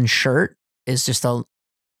Drippington shirt is just a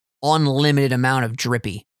unlimited amount of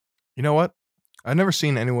drippy. You know what? I've never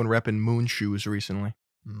seen anyone repping moon shoes recently.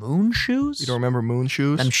 Moon shoes? You don't remember moon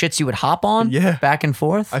shoes? Them shits you would hop on? Yeah. Back and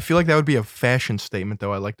forth? I feel like that would be a fashion statement,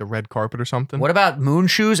 though. I like the red carpet or something. What about moon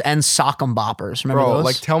shoes and sock 'em boppers? Remember Bro, those?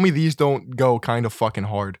 like, tell me these don't go kind of fucking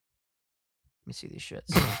hard. Let me see these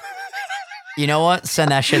shits. You know what?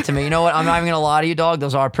 Send that shit to me. You know what? I'm not even gonna lie to you, dog.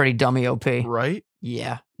 Those are pretty dummy OP. Right?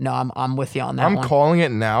 Yeah. No, I'm with you on that I'm one. calling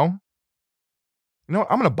it now. You know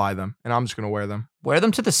what? I'm going to buy them, and I'm just going to wear them. Wear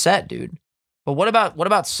them to the set, dude. But what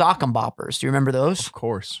about sock 'em boppers? Do you remember those? Of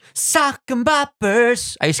course. Sock 'em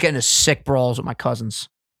boppers. I used to get into sick brawls with my cousins.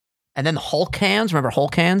 And then the Hulk hands. Remember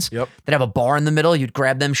Hulk hands? Yep. That have a bar in the middle. You'd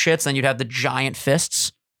grab them shits, then you'd have the giant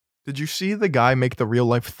fists. Did you see the guy make the real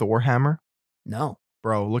life Thor hammer? No.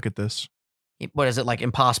 Bro, look at this. What is it, like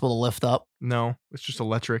impossible to lift up? No, it's just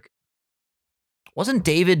electric. Wasn't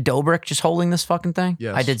David Dobrik just holding this fucking thing?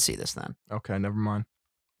 Yes. I did see this then. Okay, never mind.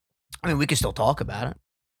 I mean, we could still talk about it.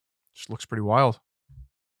 Just looks pretty wild.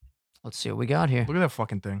 Let's see what we got here. Look at that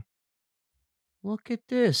fucking thing. Look at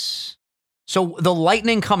this. So the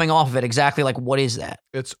lightning coming off of it, exactly like what is that?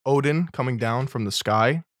 It's Odin coming down from the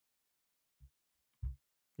sky.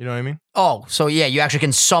 You know what I mean? Oh, so yeah, you actually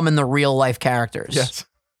can summon the real life characters. Yes.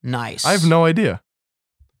 Nice. I have no idea.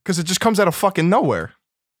 Because it just comes out of fucking nowhere.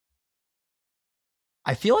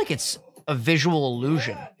 I feel like it's a visual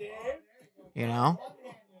illusion. You know?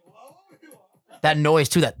 That noise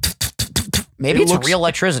too, that maybe It it's looks- real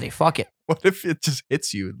electricity. Fuck it. What if it just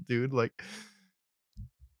hits you, dude? Like,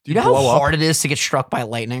 do You know how blow up? hard it is to get struck by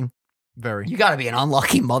lightning? Very. You gotta be an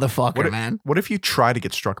unlucky motherfucker, What if- man. What if you try to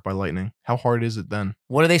get struck by lightning? How hard is it then?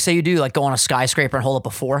 What do they say you do? Like go on a skyscraper and hold up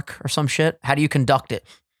a fork or some shit? How do you conduct it?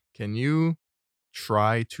 Can you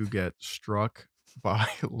try to get struck by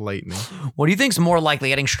lightning? What do you think's more likely,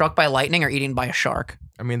 getting struck by lightning or eaten by a shark?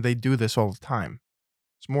 I mean, they do this all the time.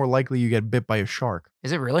 It's more likely you get bit by a shark.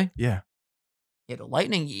 Is it really? Yeah. Yeah, the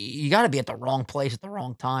lightning, you got to be at the wrong place at the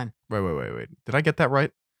wrong time. Wait. Did I get that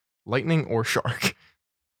right? Lightning or shark?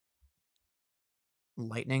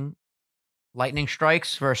 Lightning Lightning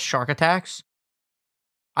strikes versus shark attacks.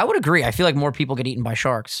 I would agree. I feel like more people get eaten by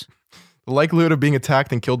sharks. The likelihood of being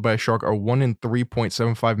attacked and killed by a shark are 1 in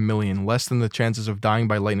 3.75 million, less than the chances of dying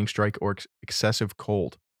by lightning strike or excessive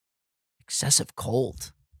cold. Excessive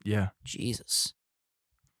cold. Yeah. Jesus.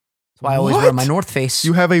 That's why I always wear my North Face.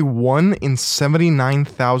 You have a 1 in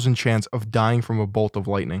 79,000 chance of dying from a bolt of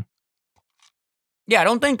lightning. Yeah, I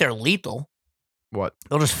don't think they're lethal. What?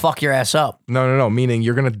 They'll just fuck your ass up. No. Meaning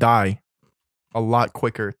you're going to die a lot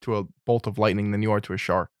quicker to a bolt of lightning than you are to a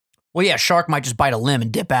shark. Well, yeah, a shark might just bite a limb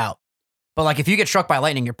and dip out. But like if you get struck by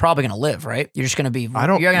lightning, you're probably going to live, right? You're just going to be I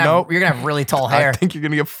don't you're know. You're going to have really tall hair. I think you're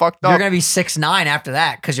going to get fucked up. You're going to be 6'9" after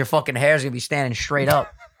that cuz your fucking hair's going to be standing straight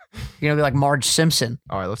up. You're going to be like Marge Simpson.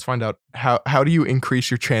 All right, let's find out how do you increase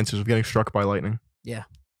your chances of getting struck by lightning? Yeah.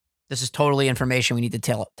 This is totally information we need to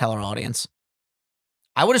tell our audience.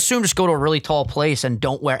 I would assume just go to a really tall place and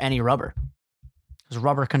don't wear any rubber. Cuz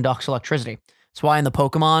rubber conducts electricity. That's why in the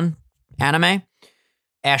Pokemon anime,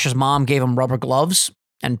 Ash's mom gave him rubber gloves,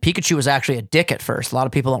 and Pikachu was actually a dick at first. A lot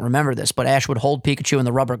of people don't remember this, but Ash would hold Pikachu in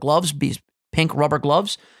the rubber gloves, these pink rubber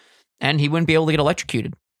gloves, and he wouldn't be able to get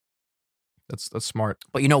electrocuted. That's smart.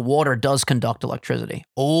 But you know, water does conduct electricity.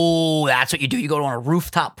 Oh, that's what you do. You go on a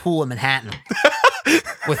rooftop pool in Manhattan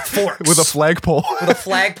with forks. With a flagpole. With a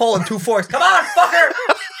flagpole and 2 forks. Come on, fucker!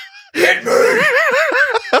 Hit me!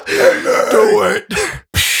 Do it.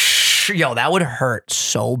 Yo, that would hurt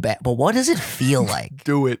so bad. But what does it feel like?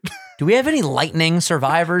 Do it. Do we have any lightning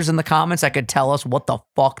survivors in the comments that could tell us what the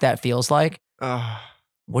fuck that feels like?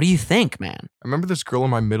 What do you think, man? I remember this girl in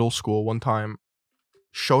my middle school one time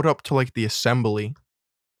showed up to like the assembly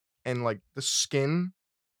and like the skin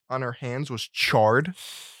on her hands was charred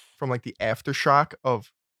from like the aftershock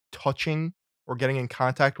of touching or getting in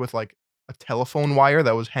contact with like a telephone wire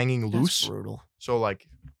that was hanging loose. That's brutal. So like,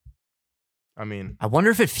 I mean, I wonder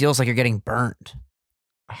if it feels like you're getting burned.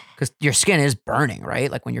 Because your skin is burning,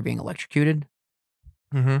 right? Like when you're being electrocuted.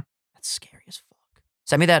 mm-hmm. That's scary as fuck.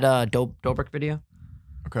 Send me that Dobrik video.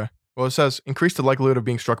 Okay. Well, it says, increase the likelihood of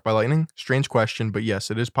being struck by lightning. Strange question, but yes,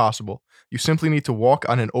 it is possible. You simply need to walk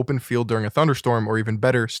on an open field during a thunderstorm, or even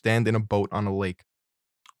better, stand in a boat on a lake.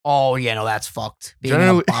 Oh, yeah, no, that's fucked. Being in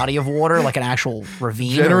a body of water, like an actual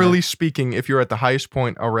ravine. Generally speaking, if you're at the highest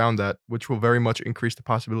point around that, which will very much increase the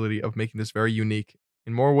possibility of making this very unique,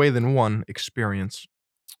 in more way than one, experience.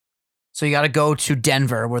 So you got to go to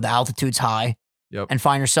Denver where the altitude's high. Yep. And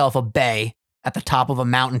find yourself a bay at the top of a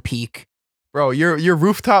mountain peak. Bro, you're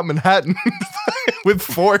rooftop Manhattan with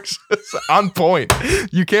forks on point.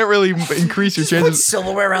 You can't really increase your chances. Put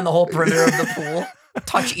silverware around the whole perimeter of the pool.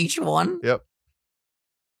 Touch each one. Yep.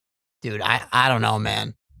 Dude, I don't know,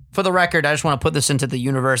 man. For the record, I just want to put this into the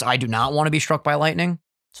universe. I do not want to be struck by lightning.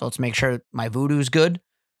 So let's make sure my voodoo's good.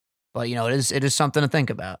 But, you know, it is something to think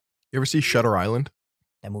about. You ever see Shutter Island?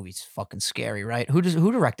 That movie's fucking scary, right? Who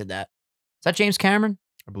directed that? Is that James Cameron?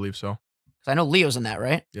 I believe so. Because I know Leo's in that,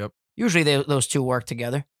 right? Yep. Usually those two work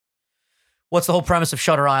together. What's the whole premise of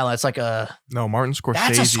Shutter Island? It's like No, Martin Scorsese.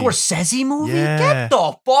 That's a Scorsese movie? Yeah. Get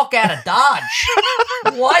the fuck out of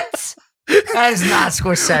Dodge. What? That is not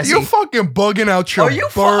Scorsese. You're fucking bugging out your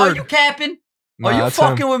bird. Are you capping? Nah, are you that's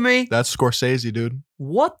fucking him. with me? That's Scorsese, dude.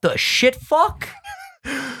 What the shit fuck?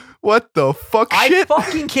 What the fuck shit? I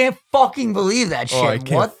fucking can't fucking believe that shit. Oh, I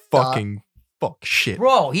can't what fucking fuck shit.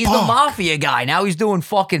 Bro, he's the Fuck. mafia guy. Now he's doing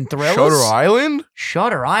fucking thrillers. Shutter Island?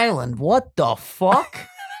 Shutter Island. What the fuck?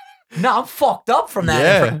 No, I'm fucked up from that.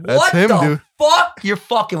 Yeah, that's what him, the dude. fuck? You're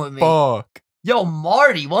fucking with me. Fuck. Yo,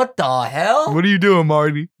 Marty, what the hell? What are you doing,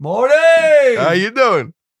 Marty? Marty! How you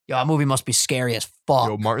doing? Yo, that movie must be scary as fuck.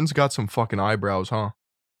 Yo, Martin's got some fucking eyebrows, huh?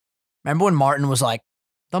 Remember when Martin was like,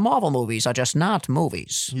 the Marvel movies are just not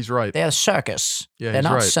movies. He's right. They're circus. Yeah, They're he's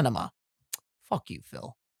not right. cinema. Fuck you,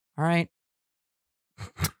 Phil. All right?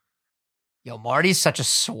 Yo, Marty's such a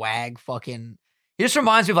swag fucking... He just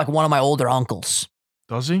reminds me of like one of my older uncles.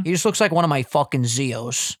 Does he? He just looks like one of my fucking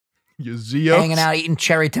Zeos. You Zeo? Hanging out eating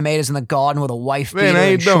cherry tomatoes in the garden with a wife Man, beater how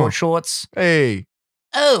you and doing? short shorts. Hey.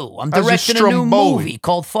 Oh, I'm How's your directing a new Stromboli? movie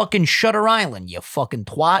called fucking Shutter Island, you fucking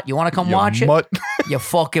twat. You want to come you watch mutt. it? You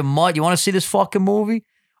fucking mutt. You want to see this fucking movie?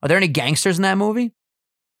 Are there any gangsters in that movie?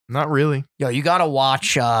 Not really. Yo, you gotta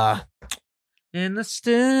watch In the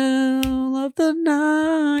Still of the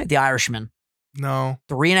Night. The Irishman. No.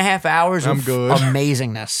 3.5 hours I'm of good.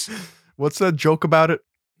 amazingness. What's that joke about it?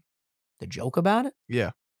 The joke about it?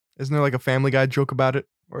 Yeah. Isn't there like a Family Guy joke about it?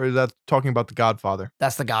 Or is that talking about The Godfather?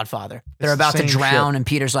 That's The Godfather. It's They're the about to same drown, shit. and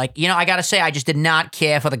Peter's like, you know, I gotta say, I just did not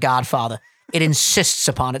care for The Godfather. It insists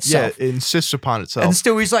upon Yeah, itself. it insists upon itself. And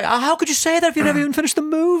Stewie's like, how could you say that if you never even finished the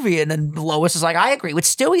movie? And then Lois is like, I agree with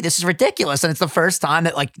Stewie. This is ridiculous. And it's the first time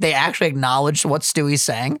that like they actually acknowledge what Stewie's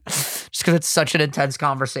saying, just because it's such an intense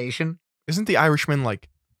conversation. Isn't The Irishman like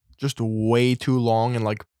just way too long and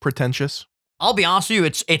like pretentious? I'll be honest with you,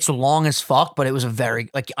 it's long as fuck, but it was a very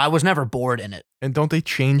like I was never bored in it. And don't they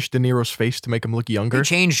change De Niro's face to make him look younger? They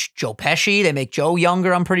change Joe Pesci. They make Joe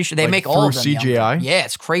younger. I'm pretty sure they Like, make all of them through CGI? younger. Yeah,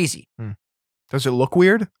 it's crazy. Does it look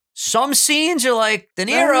weird? Some scenes are like De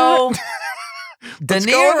Niro. De What's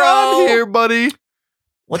Niro. going on here, buddy?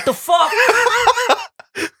 What the fuck?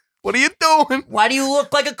 What are you doing? Why do you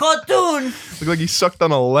look like a cartoon? Look like he sucked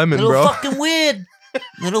on a lemon, Little bro. fucking weird.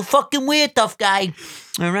 Little fucking weird, tough guy.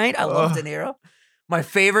 All right? I love De Niro. My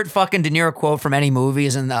favorite fucking De Niro quote from any movie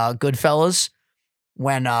is in Goodfellas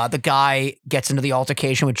when the guy gets into the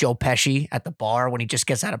altercation with Joe Pesci at the bar when he just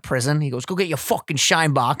gets out of prison. He goes, go get your fucking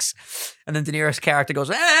shine box. And then De Niro's character goes,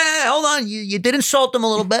 hold on. You did insult him a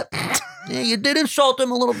little bit. Yeah, you did insult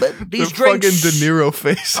him a little bit. These the drinks fucking De Niro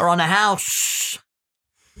face. are on the house.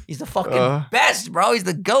 He's the fucking best, bro. He's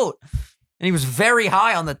the GOAT. And he was very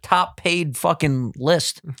high on the top paid fucking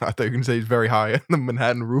list. I thought you were going to say he's very high on the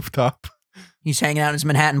Manhattan rooftop. He's hanging out in his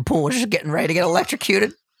Manhattan pool, just getting ready to get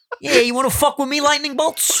electrocuted. Yeah, you want to fuck with me, lightning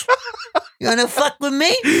bolts? You want to fuck with me?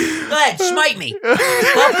 Go ahead, smite me.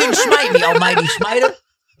 Fucking smite me, almighty smiter.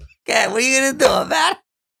 Okay, what are you going to do about it?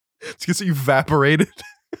 It's because he evaporated.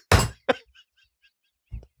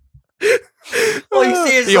 All you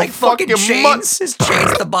see is He'll like fuck fucking your chains. His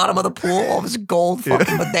chains at the bottom of the pool, all of his gold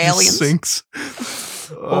fucking medallions. Sinks.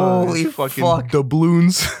 Holy these fucking fuck.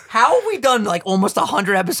 doubloons. How have we done like almost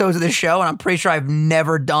 100 episodes of this show? And I'm pretty sure I've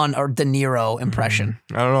never done a De Niro impression.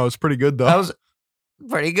 I don't know. It's pretty good, though. That was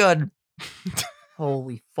pretty good.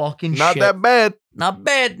 Holy fucking Not shit. that bad. Not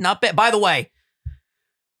bad. Not bad. By the way,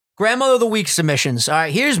 Grandmother of the Week submissions. All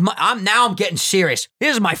right, here's my, I'm getting serious.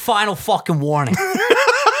 Here's my final fucking warning.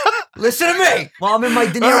 Listen to me while I'm in my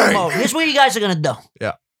De Niro mode. Here's what you guys are going to do.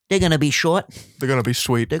 Yeah. They're going to be short. They're going to be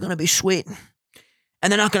sweet. They're going to be sweet.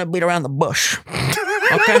 And they're not going to beat around the bush.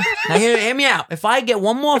 Okay? Now, hear me out. If I get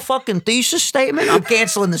one more fucking thesis statement, I'm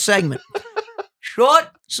canceling the segment. Short,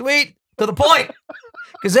 sweet, to the point.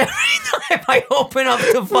 Because every time I open up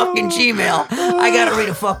the fucking Gmail, I got to read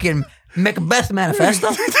a fucking Macbeth manifesto.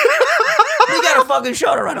 We got a fucking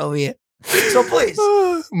show to run over here. So please.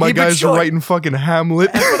 My keep it guys are short. writing fucking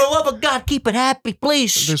Hamlet. And for the love of God, keep it happy,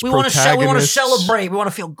 please. There's We want to protagonists. celebrate. We want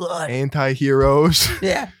to feel good. Anti-heroes.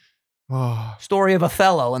 Yeah. Oh, Story of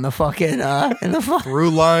Othello in the fucking through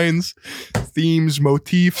lines, themes,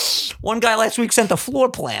 motifs. One guy last week sent a floor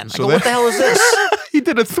plan. I So go, what the hell is this? He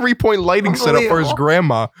did a 3-point lighting setup for his Unbelievable.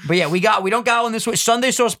 grandma. But yeah, we don't got one this week.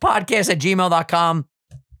 SundaySourcePodcast@gmail.com.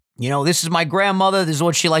 You know, this is my grandmother. This is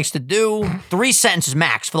what she likes to do. 3 sentences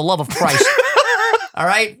max, for the love of Christ. All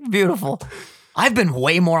right? Beautiful. I've been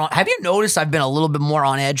way more on. Have you noticed I've been a little bit more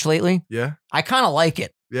on edge lately? Yeah. I kind of like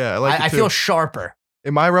it. Yeah, I like it I too. feel sharper.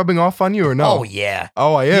 Am I rubbing off on you or no? Oh, yeah.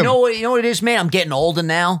 Oh, I am. You know what it is, man? I'm getting older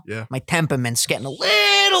now. Yeah. My temperament's getting a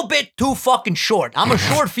little bit too fucking short. I'm a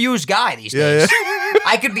short fuse guy these Yeah, days.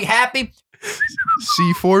 I could be happy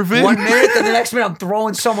C4 Vin. 1 minute, and the next minute I'm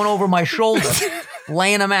throwing someone over my shoulder,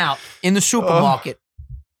 laying them out in the supermarket.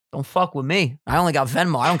 Don't fuck with me. I only got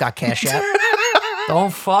Venmo. I don't got Cash App.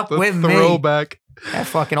 Don't fuck The with me. throwback. I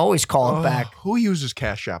fucking always call it back. Who uses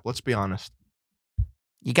Cash App? Let's be honest.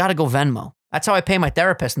 You got to go Venmo. That's how I pay my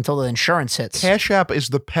therapist until the insurance hits. Cash App is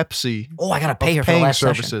the Pepsi Oh, I got to pay her of for the paying last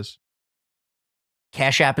session. services.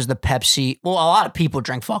 Cash App is the Pepsi. Well, a lot of people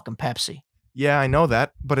drink fucking Pepsi. Yeah, I know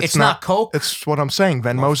that, but It's not Coke. It's what I'm saying.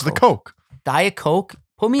 Venmo's the Coke. Coke. Diet Coke.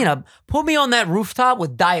 Put me on that rooftop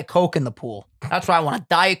with Diet Coke in the pool. That's what I want, a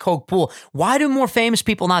Diet Coke pool. Why do more famous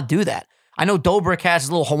people not do that? I know Dobrik has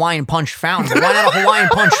his little Hawaiian Punch fountain, but why not a Hawaiian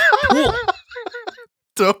Punch pool?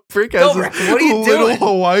 Dobrik has Dobrik, this what are you little doing?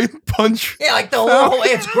 Hawaiian Punch. Yeah, like the whole,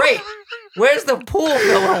 it's great. Where's the pool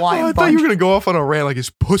filled with Hawaiian Oh, I thought Punch? you were gonna go off on a rant like his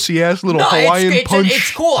pussy ass little No, Hawaiian Punch.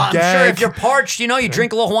 it's cool. I'm gag. sure if you're parched, you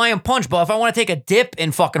drink a little Hawaiian Punch. But if I want to take a dip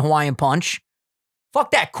in fucking Hawaiian Punch,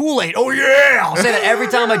 fuck that Kool-Aid. Oh, yeah. I'll say that every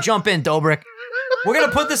time I jump in, Dobrik. We're going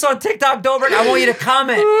to put this on TikTok, Dobrik. I want you to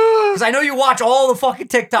comment. Because I know you watch all the fucking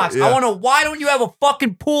TikToks. Yeah. I want to know, why don't you have a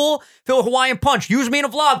fucking pool filled with Hawaiian Punch? Use me in a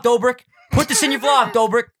vlog, Dobrik. Put this in your vlog,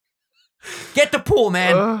 Dobrik. Get the pool,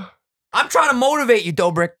 man. I'm trying to motivate you,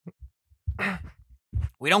 Dobrik.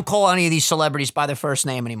 We don't call any of these celebrities by their first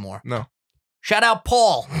name anymore. No. Shout out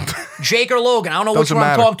Paul, Jake or Logan. I don't know which Doesn't one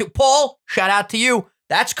I'm matter. talking to. Paul, shout out to you.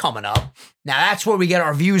 That's coming up. Now that's where we get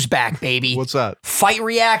our views back, baby. What's that? Fight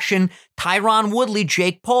reaction, Tyron Woodley,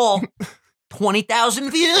 Jake Paul.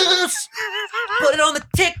 20,000 views. Put it on the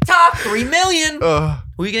TikTok, 3 million.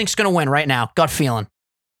 Who do you think's going to win right now? Gut feeling.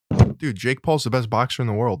 Dude, Jake Paul's the best boxer in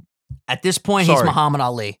the world. At this point, he's Muhammad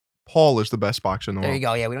Ali. Paul is the best boxer in the world. There you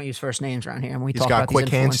go. Yeah, we don't use first names around here. He's got quick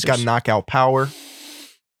hands. He's got knockout power.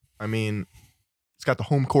 I mean, he's got the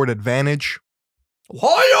home court advantage.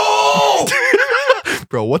 Ohio!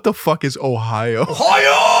 Bro, what the fuck is Ohio?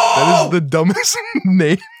 Ohio! That is the dumbest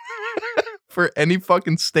name for any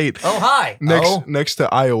fucking state. Oh, hi. Next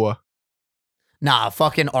to Iowa. Nah,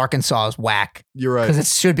 fucking Arkansas is whack. You're right. Because it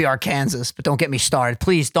should be Arkansas, but don't get me started.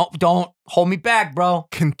 Please, don't hold me back, bro.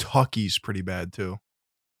 Kentucky's pretty bad, too.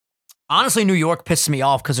 Honestly, New York pisses me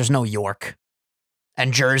off because there's no York.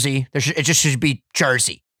 And Jersey. It just should be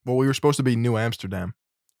Jersey. Well, we were supposed to be New Amsterdam.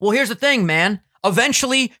 Well, here's the thing, man.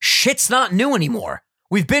 Eventually, shit's not new anymore.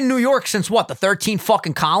 We've been New York since what, the 13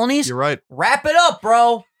 fucking colonies? You're right. Wrap it up,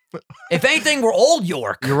 bro. If anything, we're old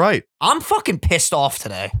York. You're right. I'm fucking pissed off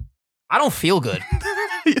today. I don't feel good.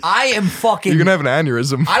 I am fucking... You're going to have an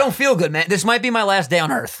aneurysm. I don't feel good, man. This might be my last day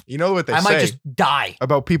on Earth. You know what they say? I might just die.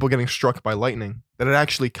 About people getting struck by lightning, that it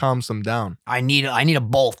actually calms them down. I need a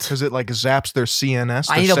bolt. Because it like zaps their CNS,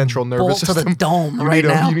 I need their central nervous system. To the dome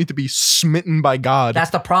now. You need to be smitten by God.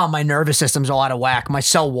 That's the problem. My nervous system's all out of whack. My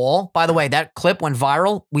cell wall, by the way, that clip went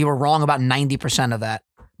viral. We were wrong about 90% of that.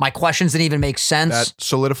 My questions didn't even make sense. That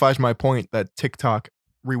solidifies my point that TikTok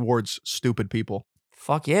rewards stupid people.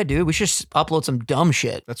 Fuck yeah, dude. We should upload some dumb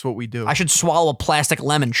shit. That's what we do. I should swallow a plastic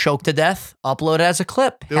lemon, choke to death, upload it as a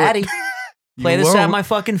clip. Hattie, play this at my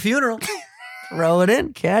fucking funeral. Throw it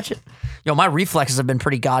in, catch it. Yo, my reflexes have been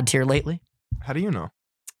pretty god tier lately. How do you know?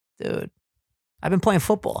 Dude, I've been playing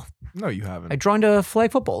football. No, you haven't. I joined a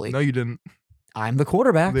flag football league. No, you didn't. I'm the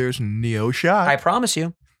quarterback. There's no shot. I promise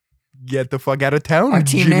you. Get the fuck out of town. Our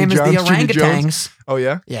team name is the Orangutans. Oh,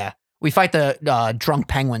 yeah? Yeah. We fight the drunk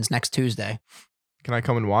penguins next Tuesday. Can I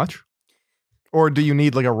come and watch? Or do you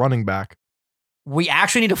need like a running back? We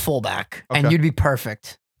actually need a fullback, and you'd be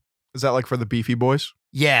perfect. Is that like for the beefy boys?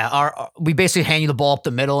 Yeah. We basically hand you the ball up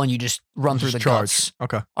the middle, and you just run through the guts.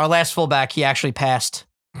 Okay. Our last fullback, he actually passed.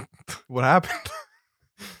 What happened?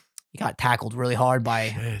 He got tackled really hard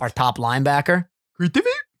by our top linebacker.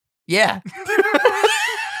 Yeah.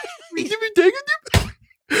 You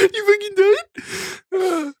fucking did?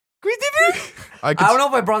 I don't know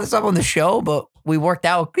if I brought this up on the show, but we worked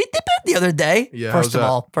out the other day. Yeah. First of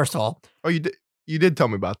all. Oh, you did tell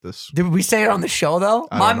me about this. Did we say it on the show though?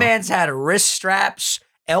 My man's had wrist straps,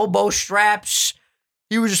 elbow straps.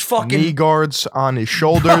 He was just fucking knee guards on his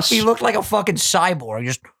shoulders. He looked like a fucking cyborg.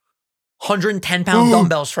 Just 110-pound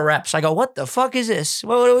dumbbells for reps. I go, what the fuck is this?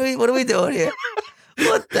 What are we doing here?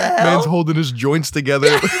 What the hell? Man's holding his joints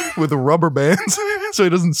together with rubber bands so he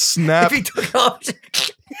doesn't snap. If he took off.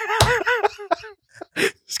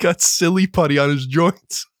 He's got silly putty on his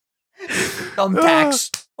joints.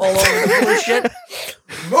 Thumbtacks all over the bullshit.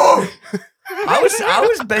 I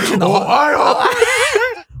was benching the Ohio.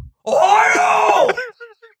 Ohio.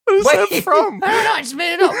 What is that from? I don't know. I just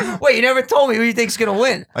made it up. Wait, you never told me who you think's gonna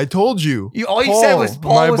win. I told you. All you said was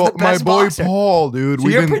Paul was the best my boy boxer. Paul, dude. So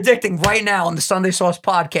you're predicting right now on the Sunday Sauce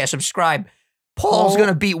podcast. Subscribe. Paul's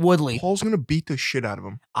gonna beat Woodley. Paul's gonna beat the shit out of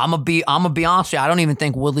him. I'm gonna be honest with you. I don't even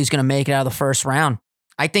think Woodley's gonna make it out of the first round.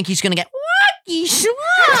 I think he's gonna get wacky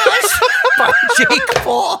swash by Jake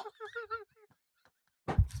Paul.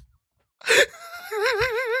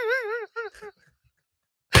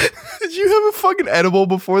 Did you have a fucking edible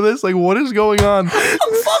before this? Like, what is going on? I'm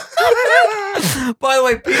fucked up. By the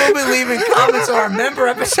way, people have been leaving comments on our member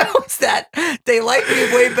episodes that they like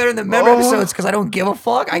me way better than member episodes because I don't give a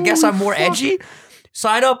fuck. I guess I'm more edgy.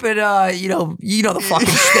 Sign up and you know the fucking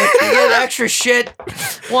shit. You get extra shit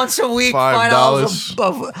once a week.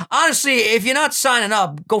 $5. Honestly, if you're not signing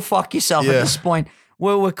up, go fuck yourself at this point.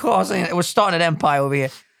 We're starting an empire over here.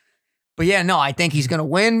 But yeah, no, I think he's gonna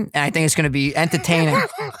win, and I think it's gonna be entertaining.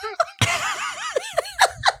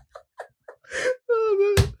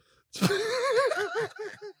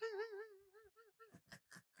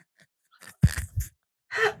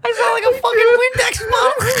 I sound like a fucking Windex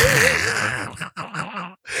bottle.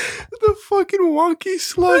 The fucking wonky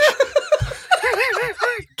slush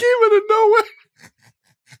came out of nowhere.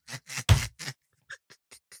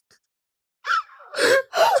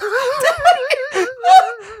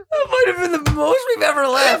 That might have been the most we've ever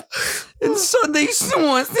laughed in Sunday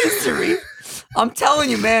Sauce history. I'm telling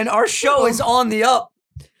you, man, our show is on the up.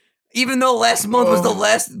 Even though last month was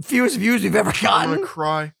the fewest views we've ever gotten. I'm gonna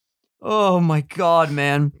cry. Oh my God,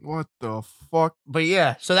 man. What the fuck? But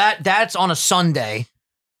yeah, so that's on a Sunday.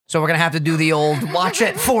 So we're gonna have to do the old watch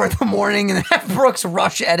at 4 in the morning and have Brooks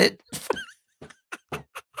rush edit.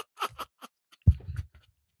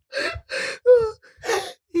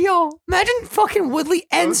 Yo, imagine fucking Woodley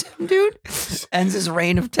ends him, dude. Ends his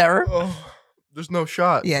reign of terror. Oh, there's no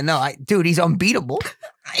shot. Yeah, no, dude, he's unbeatable.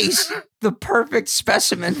 He's the perfect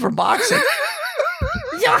specimen for boxing.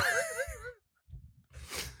 Yeah.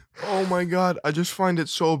 Oh my God. I just find it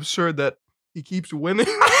so absurd that he keeps winning.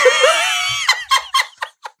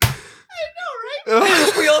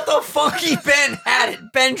 We all thought Funky Ben had it.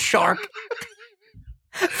 Ben Shark.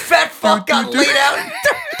 Fat fuck got laid out.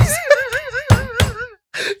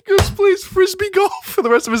 Goes plays frisbee golf for the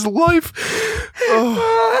rest of his life.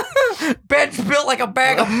 Oh. Ben's built like a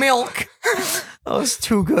bag of milk. Oh, it's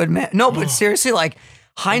too good, man. No, but seriously, like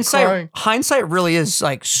hindsight really is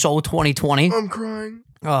like so 2020. I'm crying.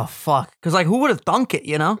 Oh fuck, because like who would have thunk it?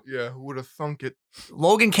 You know, Yeah, who would have thunk it?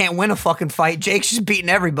 Logan can't win a fucking fight. Jake's just beating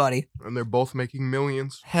everybody. And they're both making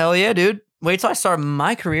millions. Hell yeah, dude. Wait till I start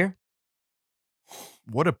my career.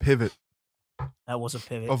 What a pivot. That was a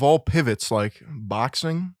pivot. Of all pivots, like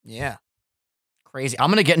boxing. Yeah. Crazy.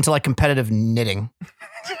 I'm gonna get into like competitive knitting.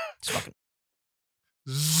 Just fucking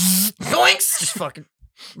zoinks. Just fucking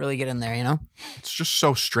really get in there, you know? It's just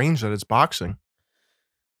so strange that it's boxing.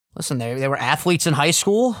 Listen, they were athletes in high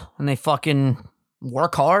school and they fucking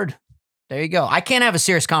work hard. There you go. I can't have a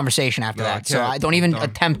serious conversation after No, I that. So can't. I don't I'm even done.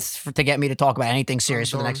 attempt to get me to talk about anything serious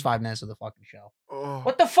for the next done. 5 minutes of the fucking show. Oh.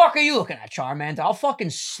 What the fuck are you looking at, Charmander? I'll fucking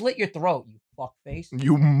slit your throat, you fuckface.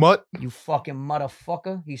 You mutt. You fucking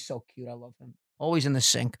motherfucker. He's so cute. I love him. Always in the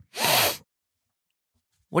sink.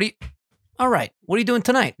 All right. What are you doing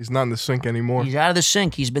tonight? He's not in the sink anymore. He's out of the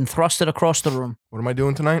sink. He's been thrusted across the room. What am I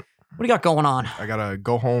doing tonight? What do you got going on? I gotta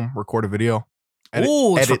go home, record a video.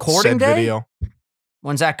 Ooh, it's recording said day? video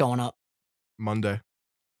When's that going up? Monday.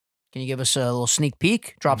 Can you give us a little sneak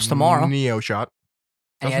peek? Drops tomorrow. Neo shot.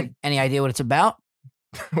 Any idea what it's about?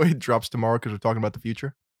 Wait, drops tomorrow because we're talking about the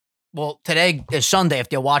future. Well, today is Sunday. If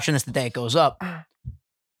you're watching this the day it goes up. And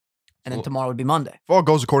then Well- tomorrow would be Monday. If all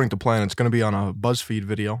goes according to plan, it's gonna be on a BuzzFeed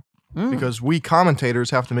video Mm, because we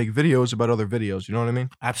commentators have to make videos about other videos. You know what I mean?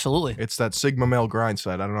 absolutely. It's that Sigma male grind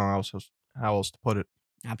side. I don't know how else to put it.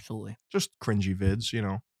 Absolutely. Just cringy vids, you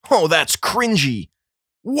know. Oh, that's cringy.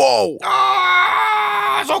 Whoa.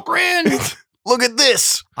 Ah, so cringe. Look at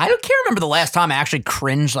this. I can't remember the last time I actually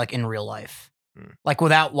cringed like in real life. Hmm. Like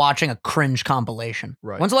without watching a cringe compilation.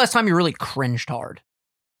 Right. When's the last time you really cringed hard?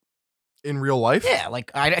 In real life? Yeah,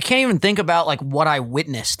 like I can't even think about like what I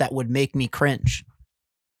witnessed that would make me cringe.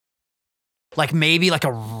 Like maybe like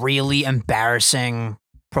a really embarrassing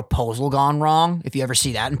proposal gone wrong. If you ever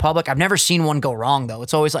see that in public, I've never seen one go wrong though.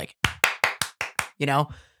 It's always like, you know.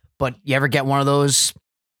 But you ever get one of those?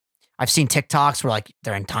 I've seen TikToks where like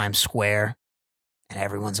they're in Times Square and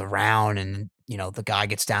everyone's around, and you know the guy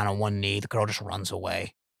gets down on one knee, the girl just runs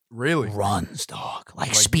away. Really? Runs, dog. Like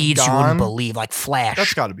Like speeds you wouldn't gone? believe, like flash.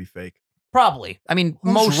 That's got to be fake. Probably. I mean,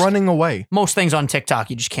 Who's running away? most things on TikTok,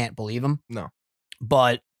 you just can't believe them. No.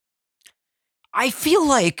 But I feel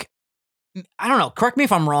like, I don't know, correct me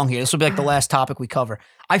if I'm wrong here. This will be like the last topic we cover.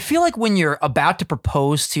 I feel like when you're about to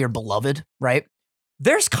propose to your beloved, right?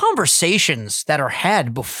 There's conversations that are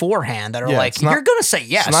had beforehand that are Yeah, like, it's not- you're going to say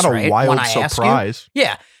yes, it's not right? a wild when I ask you. surprise.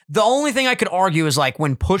 Yeah. The only thing I could argue is like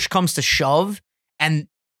when push comes to shove and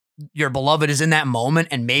your beloved is in that moment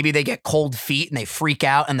and maybe they get cold feet and they freak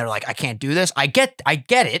out and they're like, I can't do this. I get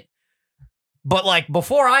it. But like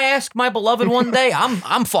before I ask my beloved one day,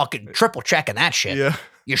 I'm fucking triple checking that shit. Yeah.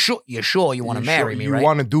 You sure you want to marry me, You right?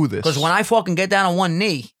 want to do this. Because when I fucking get down on one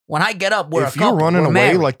knee, when I get up, we're a if couple, you're running we're away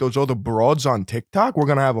married. like those other broads on TikTok, we're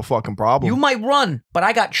going to have a fucking problem. You might run, but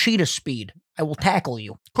I got cheetah speed. I will tackle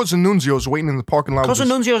you. Cousin Nunzio's waiting in the parking lot. Cousin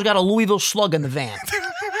Nunzio's got a Louisville slug in the van.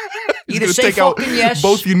 He's Either gonna say take out fucking yes.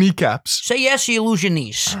 both your kneecaps. Say yes or you lose your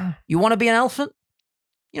knees. You want to be an elephant?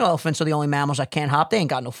 You know, elephants are the only mammals that can't hop. They ain't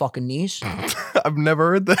got no fucking knees. I've never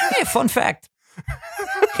heard that. Hey, fun fact.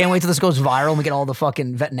 Can't wait till this goes viral and we get all the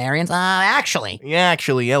fucking veterinarians. Actually, Yeah,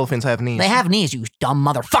 actually, elephants have knees. they have knees, you dumb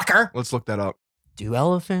motherfucker. Let's look that up. Do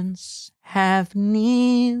elephants have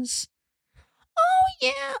knees? Oh,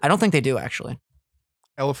 yeah. I don't think they do, actually.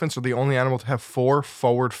 Elephants are the only animal to have 4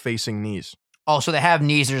 forward-facing knees. Oh, so they have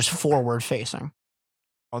knees, they're just forward facing.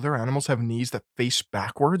 Other animals have knees that face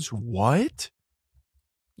backwards? What?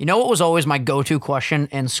 You know what was always my go-to question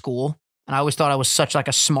in school? And I always thought I was such like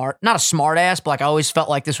not a smart ass, but like I always felt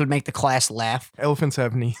like this would make the class laugh. Elephants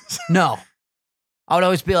have knees. No. I would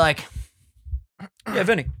always be like, yeah,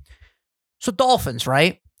 Vinny. So dolphins,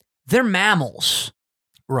 right? They're mammals.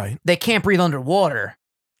 Right. They can't breathe underwater.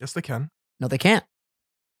 Yes, they can. No, they can't.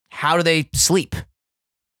 How do they sleep?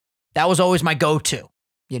 That was always my go-to,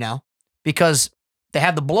 you know? Because they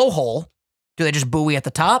have the blowhole. Do they just buoy at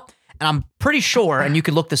the top? and I'm pretty sure, and you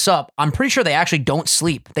could look this up, I'm pretty sure they actually don't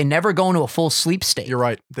sleep. They never go into a full sleep state. You're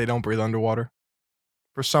right. They don't breathe underwater.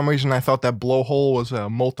 For some reason, I thought that blowhole was a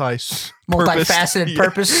multifaceted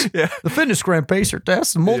purpose. Yeah. The Fitness Gram Pacer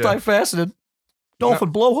test, multifaceted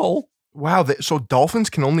dolphin blowhole. Wow. So dolphins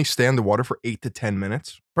can only stay underwater for 8 to 10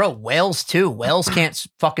 minutes? Bro, whales too. Whales can't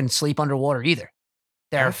fucking sleep underwater either.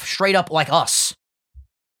 They're straight up like us.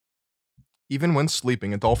 Even when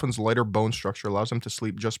sleeping, a dolphin's lighter bone structure allows them to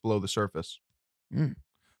sleep just below the surface. Mm.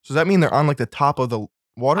 So does that mean they're on like the top of the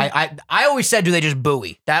water? I always said, do they just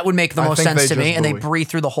buoy? That would make the I most think sense they to me. just And they buoy. breathe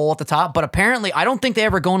through the hole at the top. But apparently, I don't think they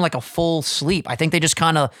ever go in like a full sleep. I think they just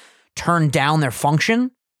kind of turn down their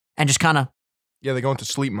function and just kind of, Yeah, they go into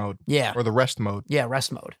sleep mode yeah, or the rest mode.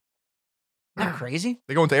 rest mode. Isn't that crazy?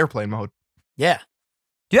 They go into airplane mode. Yeah.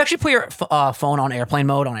 Do you actually put your phone on airplane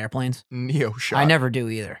mode on airplanes? Neo shot. I never do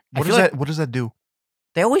either. What I feel does like that? What does that do?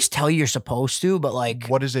 they always tell you you're supposed to, but like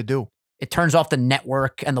What does it do? it turns off the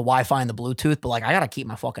network and the Wi-Fi and the Bluetooth. But like I gotta keep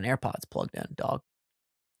my fucking AirPods plugged in, dog.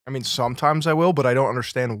 I mean, sometimes I will, but I don't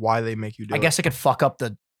understand why they make you do I it. guess it could fuck up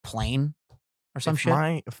the plane or some if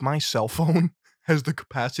shit. if my cell phone has the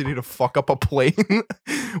capacity to fuck up a plane,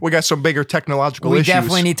 we got some bigger technological We issues.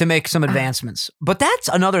 definitely need to make some advancements. But that's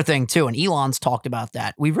another thing too, and Elon's talked about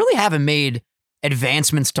that. We really haven't made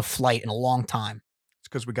advancements to flight in a long time. It's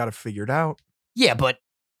because we got to figure it out. Yeah, but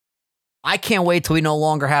I can't wait till we no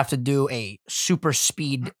longer have to do a super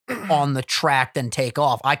speed on the track then take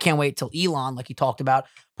off. I can't wait till Elon, like he talked about,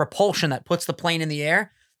 propulsion that puts the plane in the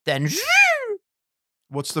air, then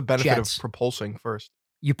What's the benefit Jets. of propulsing first?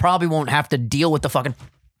 you probably won't have to deal with the fucking.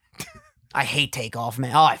 I hate takeoff,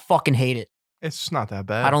 man. Oh, I fucking hate it. It's not that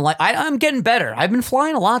bad. I don't like. I'm getting better. I've been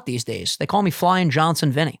flying a lot these days. They call me Flying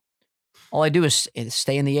Johnson Vinny. All I do is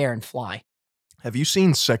stay in the air and fly. Have you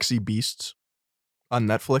seen Sexy Beasts on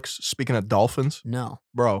Netflix? Speaking of dolphins, No.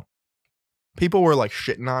 bro, people were like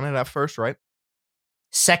shitting on it at first, right?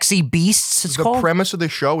 Sexy Beasts, it's The called? premise of the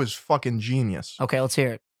show is fucking genius. Okay, let's hear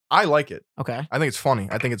it. I like it. Okay. I think it's funny.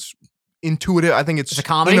 I think it's intuitive. I think it's It's a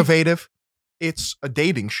comedy? innovative. It's a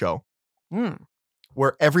dating show Hmm.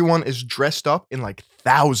 where everyone is dressed up in like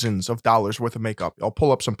thousands of dollars worth of makeup. I'll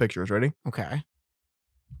pull up some pictures. Ready? Okay.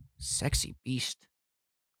 Sexy Beast.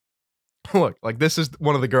 Look, like this is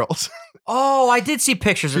one of the girls. Oh, I did see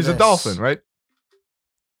pictures of She's this. a dolphin, right?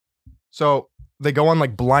 So they go on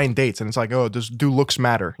like blind dates and it's like, oh, do looks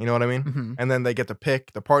matter? You know what I mean? Mhm. And then they get to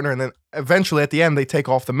pick the partner. And then eventually at the end, they take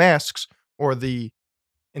off the masks or the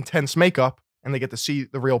intense makeup and they get to see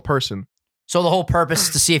the real person. So the whole purpose is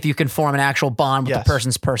to see if you can form an actual bond with Yes. the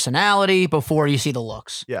person's personality before you see the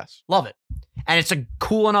looks. Yes. Love it. And it's a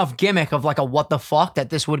cool enough gimmick of like a what the fuck that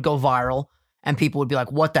this would go viral and people would be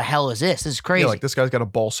like, what the hell is this? This is crazy. Yeah, like this guy's got a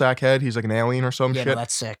ball sack head. He's like an alien or some Yeah, shit. no,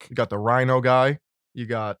 that's sick. You got the rhino guy. You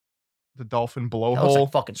got the dolphin That looks like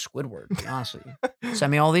blowhole. fucking Squidward, to be honest with you.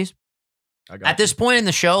 Send me all these. I got At this point in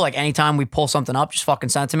the show, like anytime we pull something up, just fucking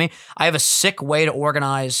send it to me. I have a sick way to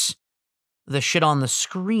organize the shit on the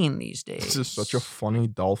screen these days. This is such a funny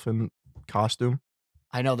dolphin costume.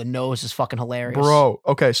 I know the nose is fucking hilarious. Bro,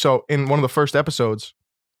 okay, so in one of the first episodes,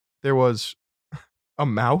 there was a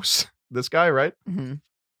mouse, this guy, right? Mhm.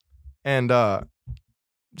 And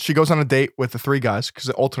she goes on a date with the three guys because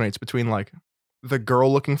it alternates between like the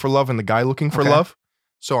girl looking for love and the guy looking for Okay. love.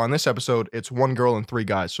 So on this episode, it's one girl and three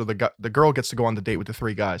guys. So the girl gets to go on the date with the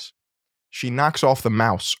three guys. She knocks off the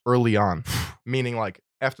mouse early on, meaning like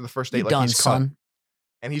after the first date, You like done, he's cut. son.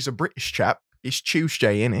 And he's a British chap. He's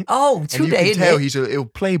Tuesday in it. Oh, And 2 you can days. tell he's a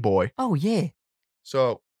playboy. Oh, yeah.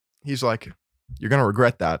 So he's like, you're going to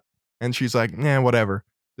regret that. And she's like, nah, whatever.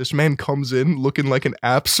 This man comes in looking like an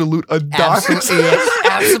absolute Adonis. Absolutely.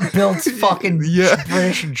 Absolute built fucking Yeah.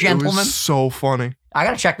 British It gentleman. was so funny. I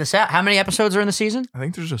got to check this out. How many episodes are in the season? I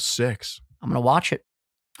think there's just 6. I'm going to watch it.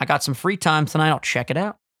 I got some free time tonight. I'll check it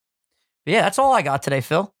out. But yeah, that's all I got today,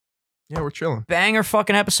 Phil. Yeah, we're chilling. Banger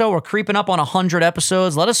fucking episode. We're creeping up on 100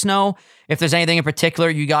 episodes. Let us know if there's anything in particular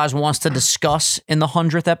you guys want us to discuss in the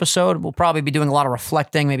 100th episode. We'll probably be doing a lot of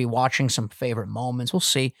reflecting, maybe watching some favorite moments. We'll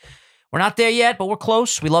see. We're not there yet, but we're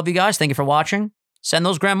close. We love you guys. Thank you for watching. Send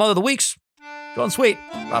those grandmother of the weeks. John Sweet,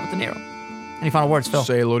 Robert De Niro. Any final words, Phil?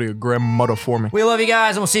 Say hello to your grandmother for me. We love you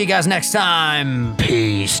guys, and we'll see you guys next time.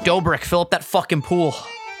 Peace. Go Brick. Fill up that fucking pool.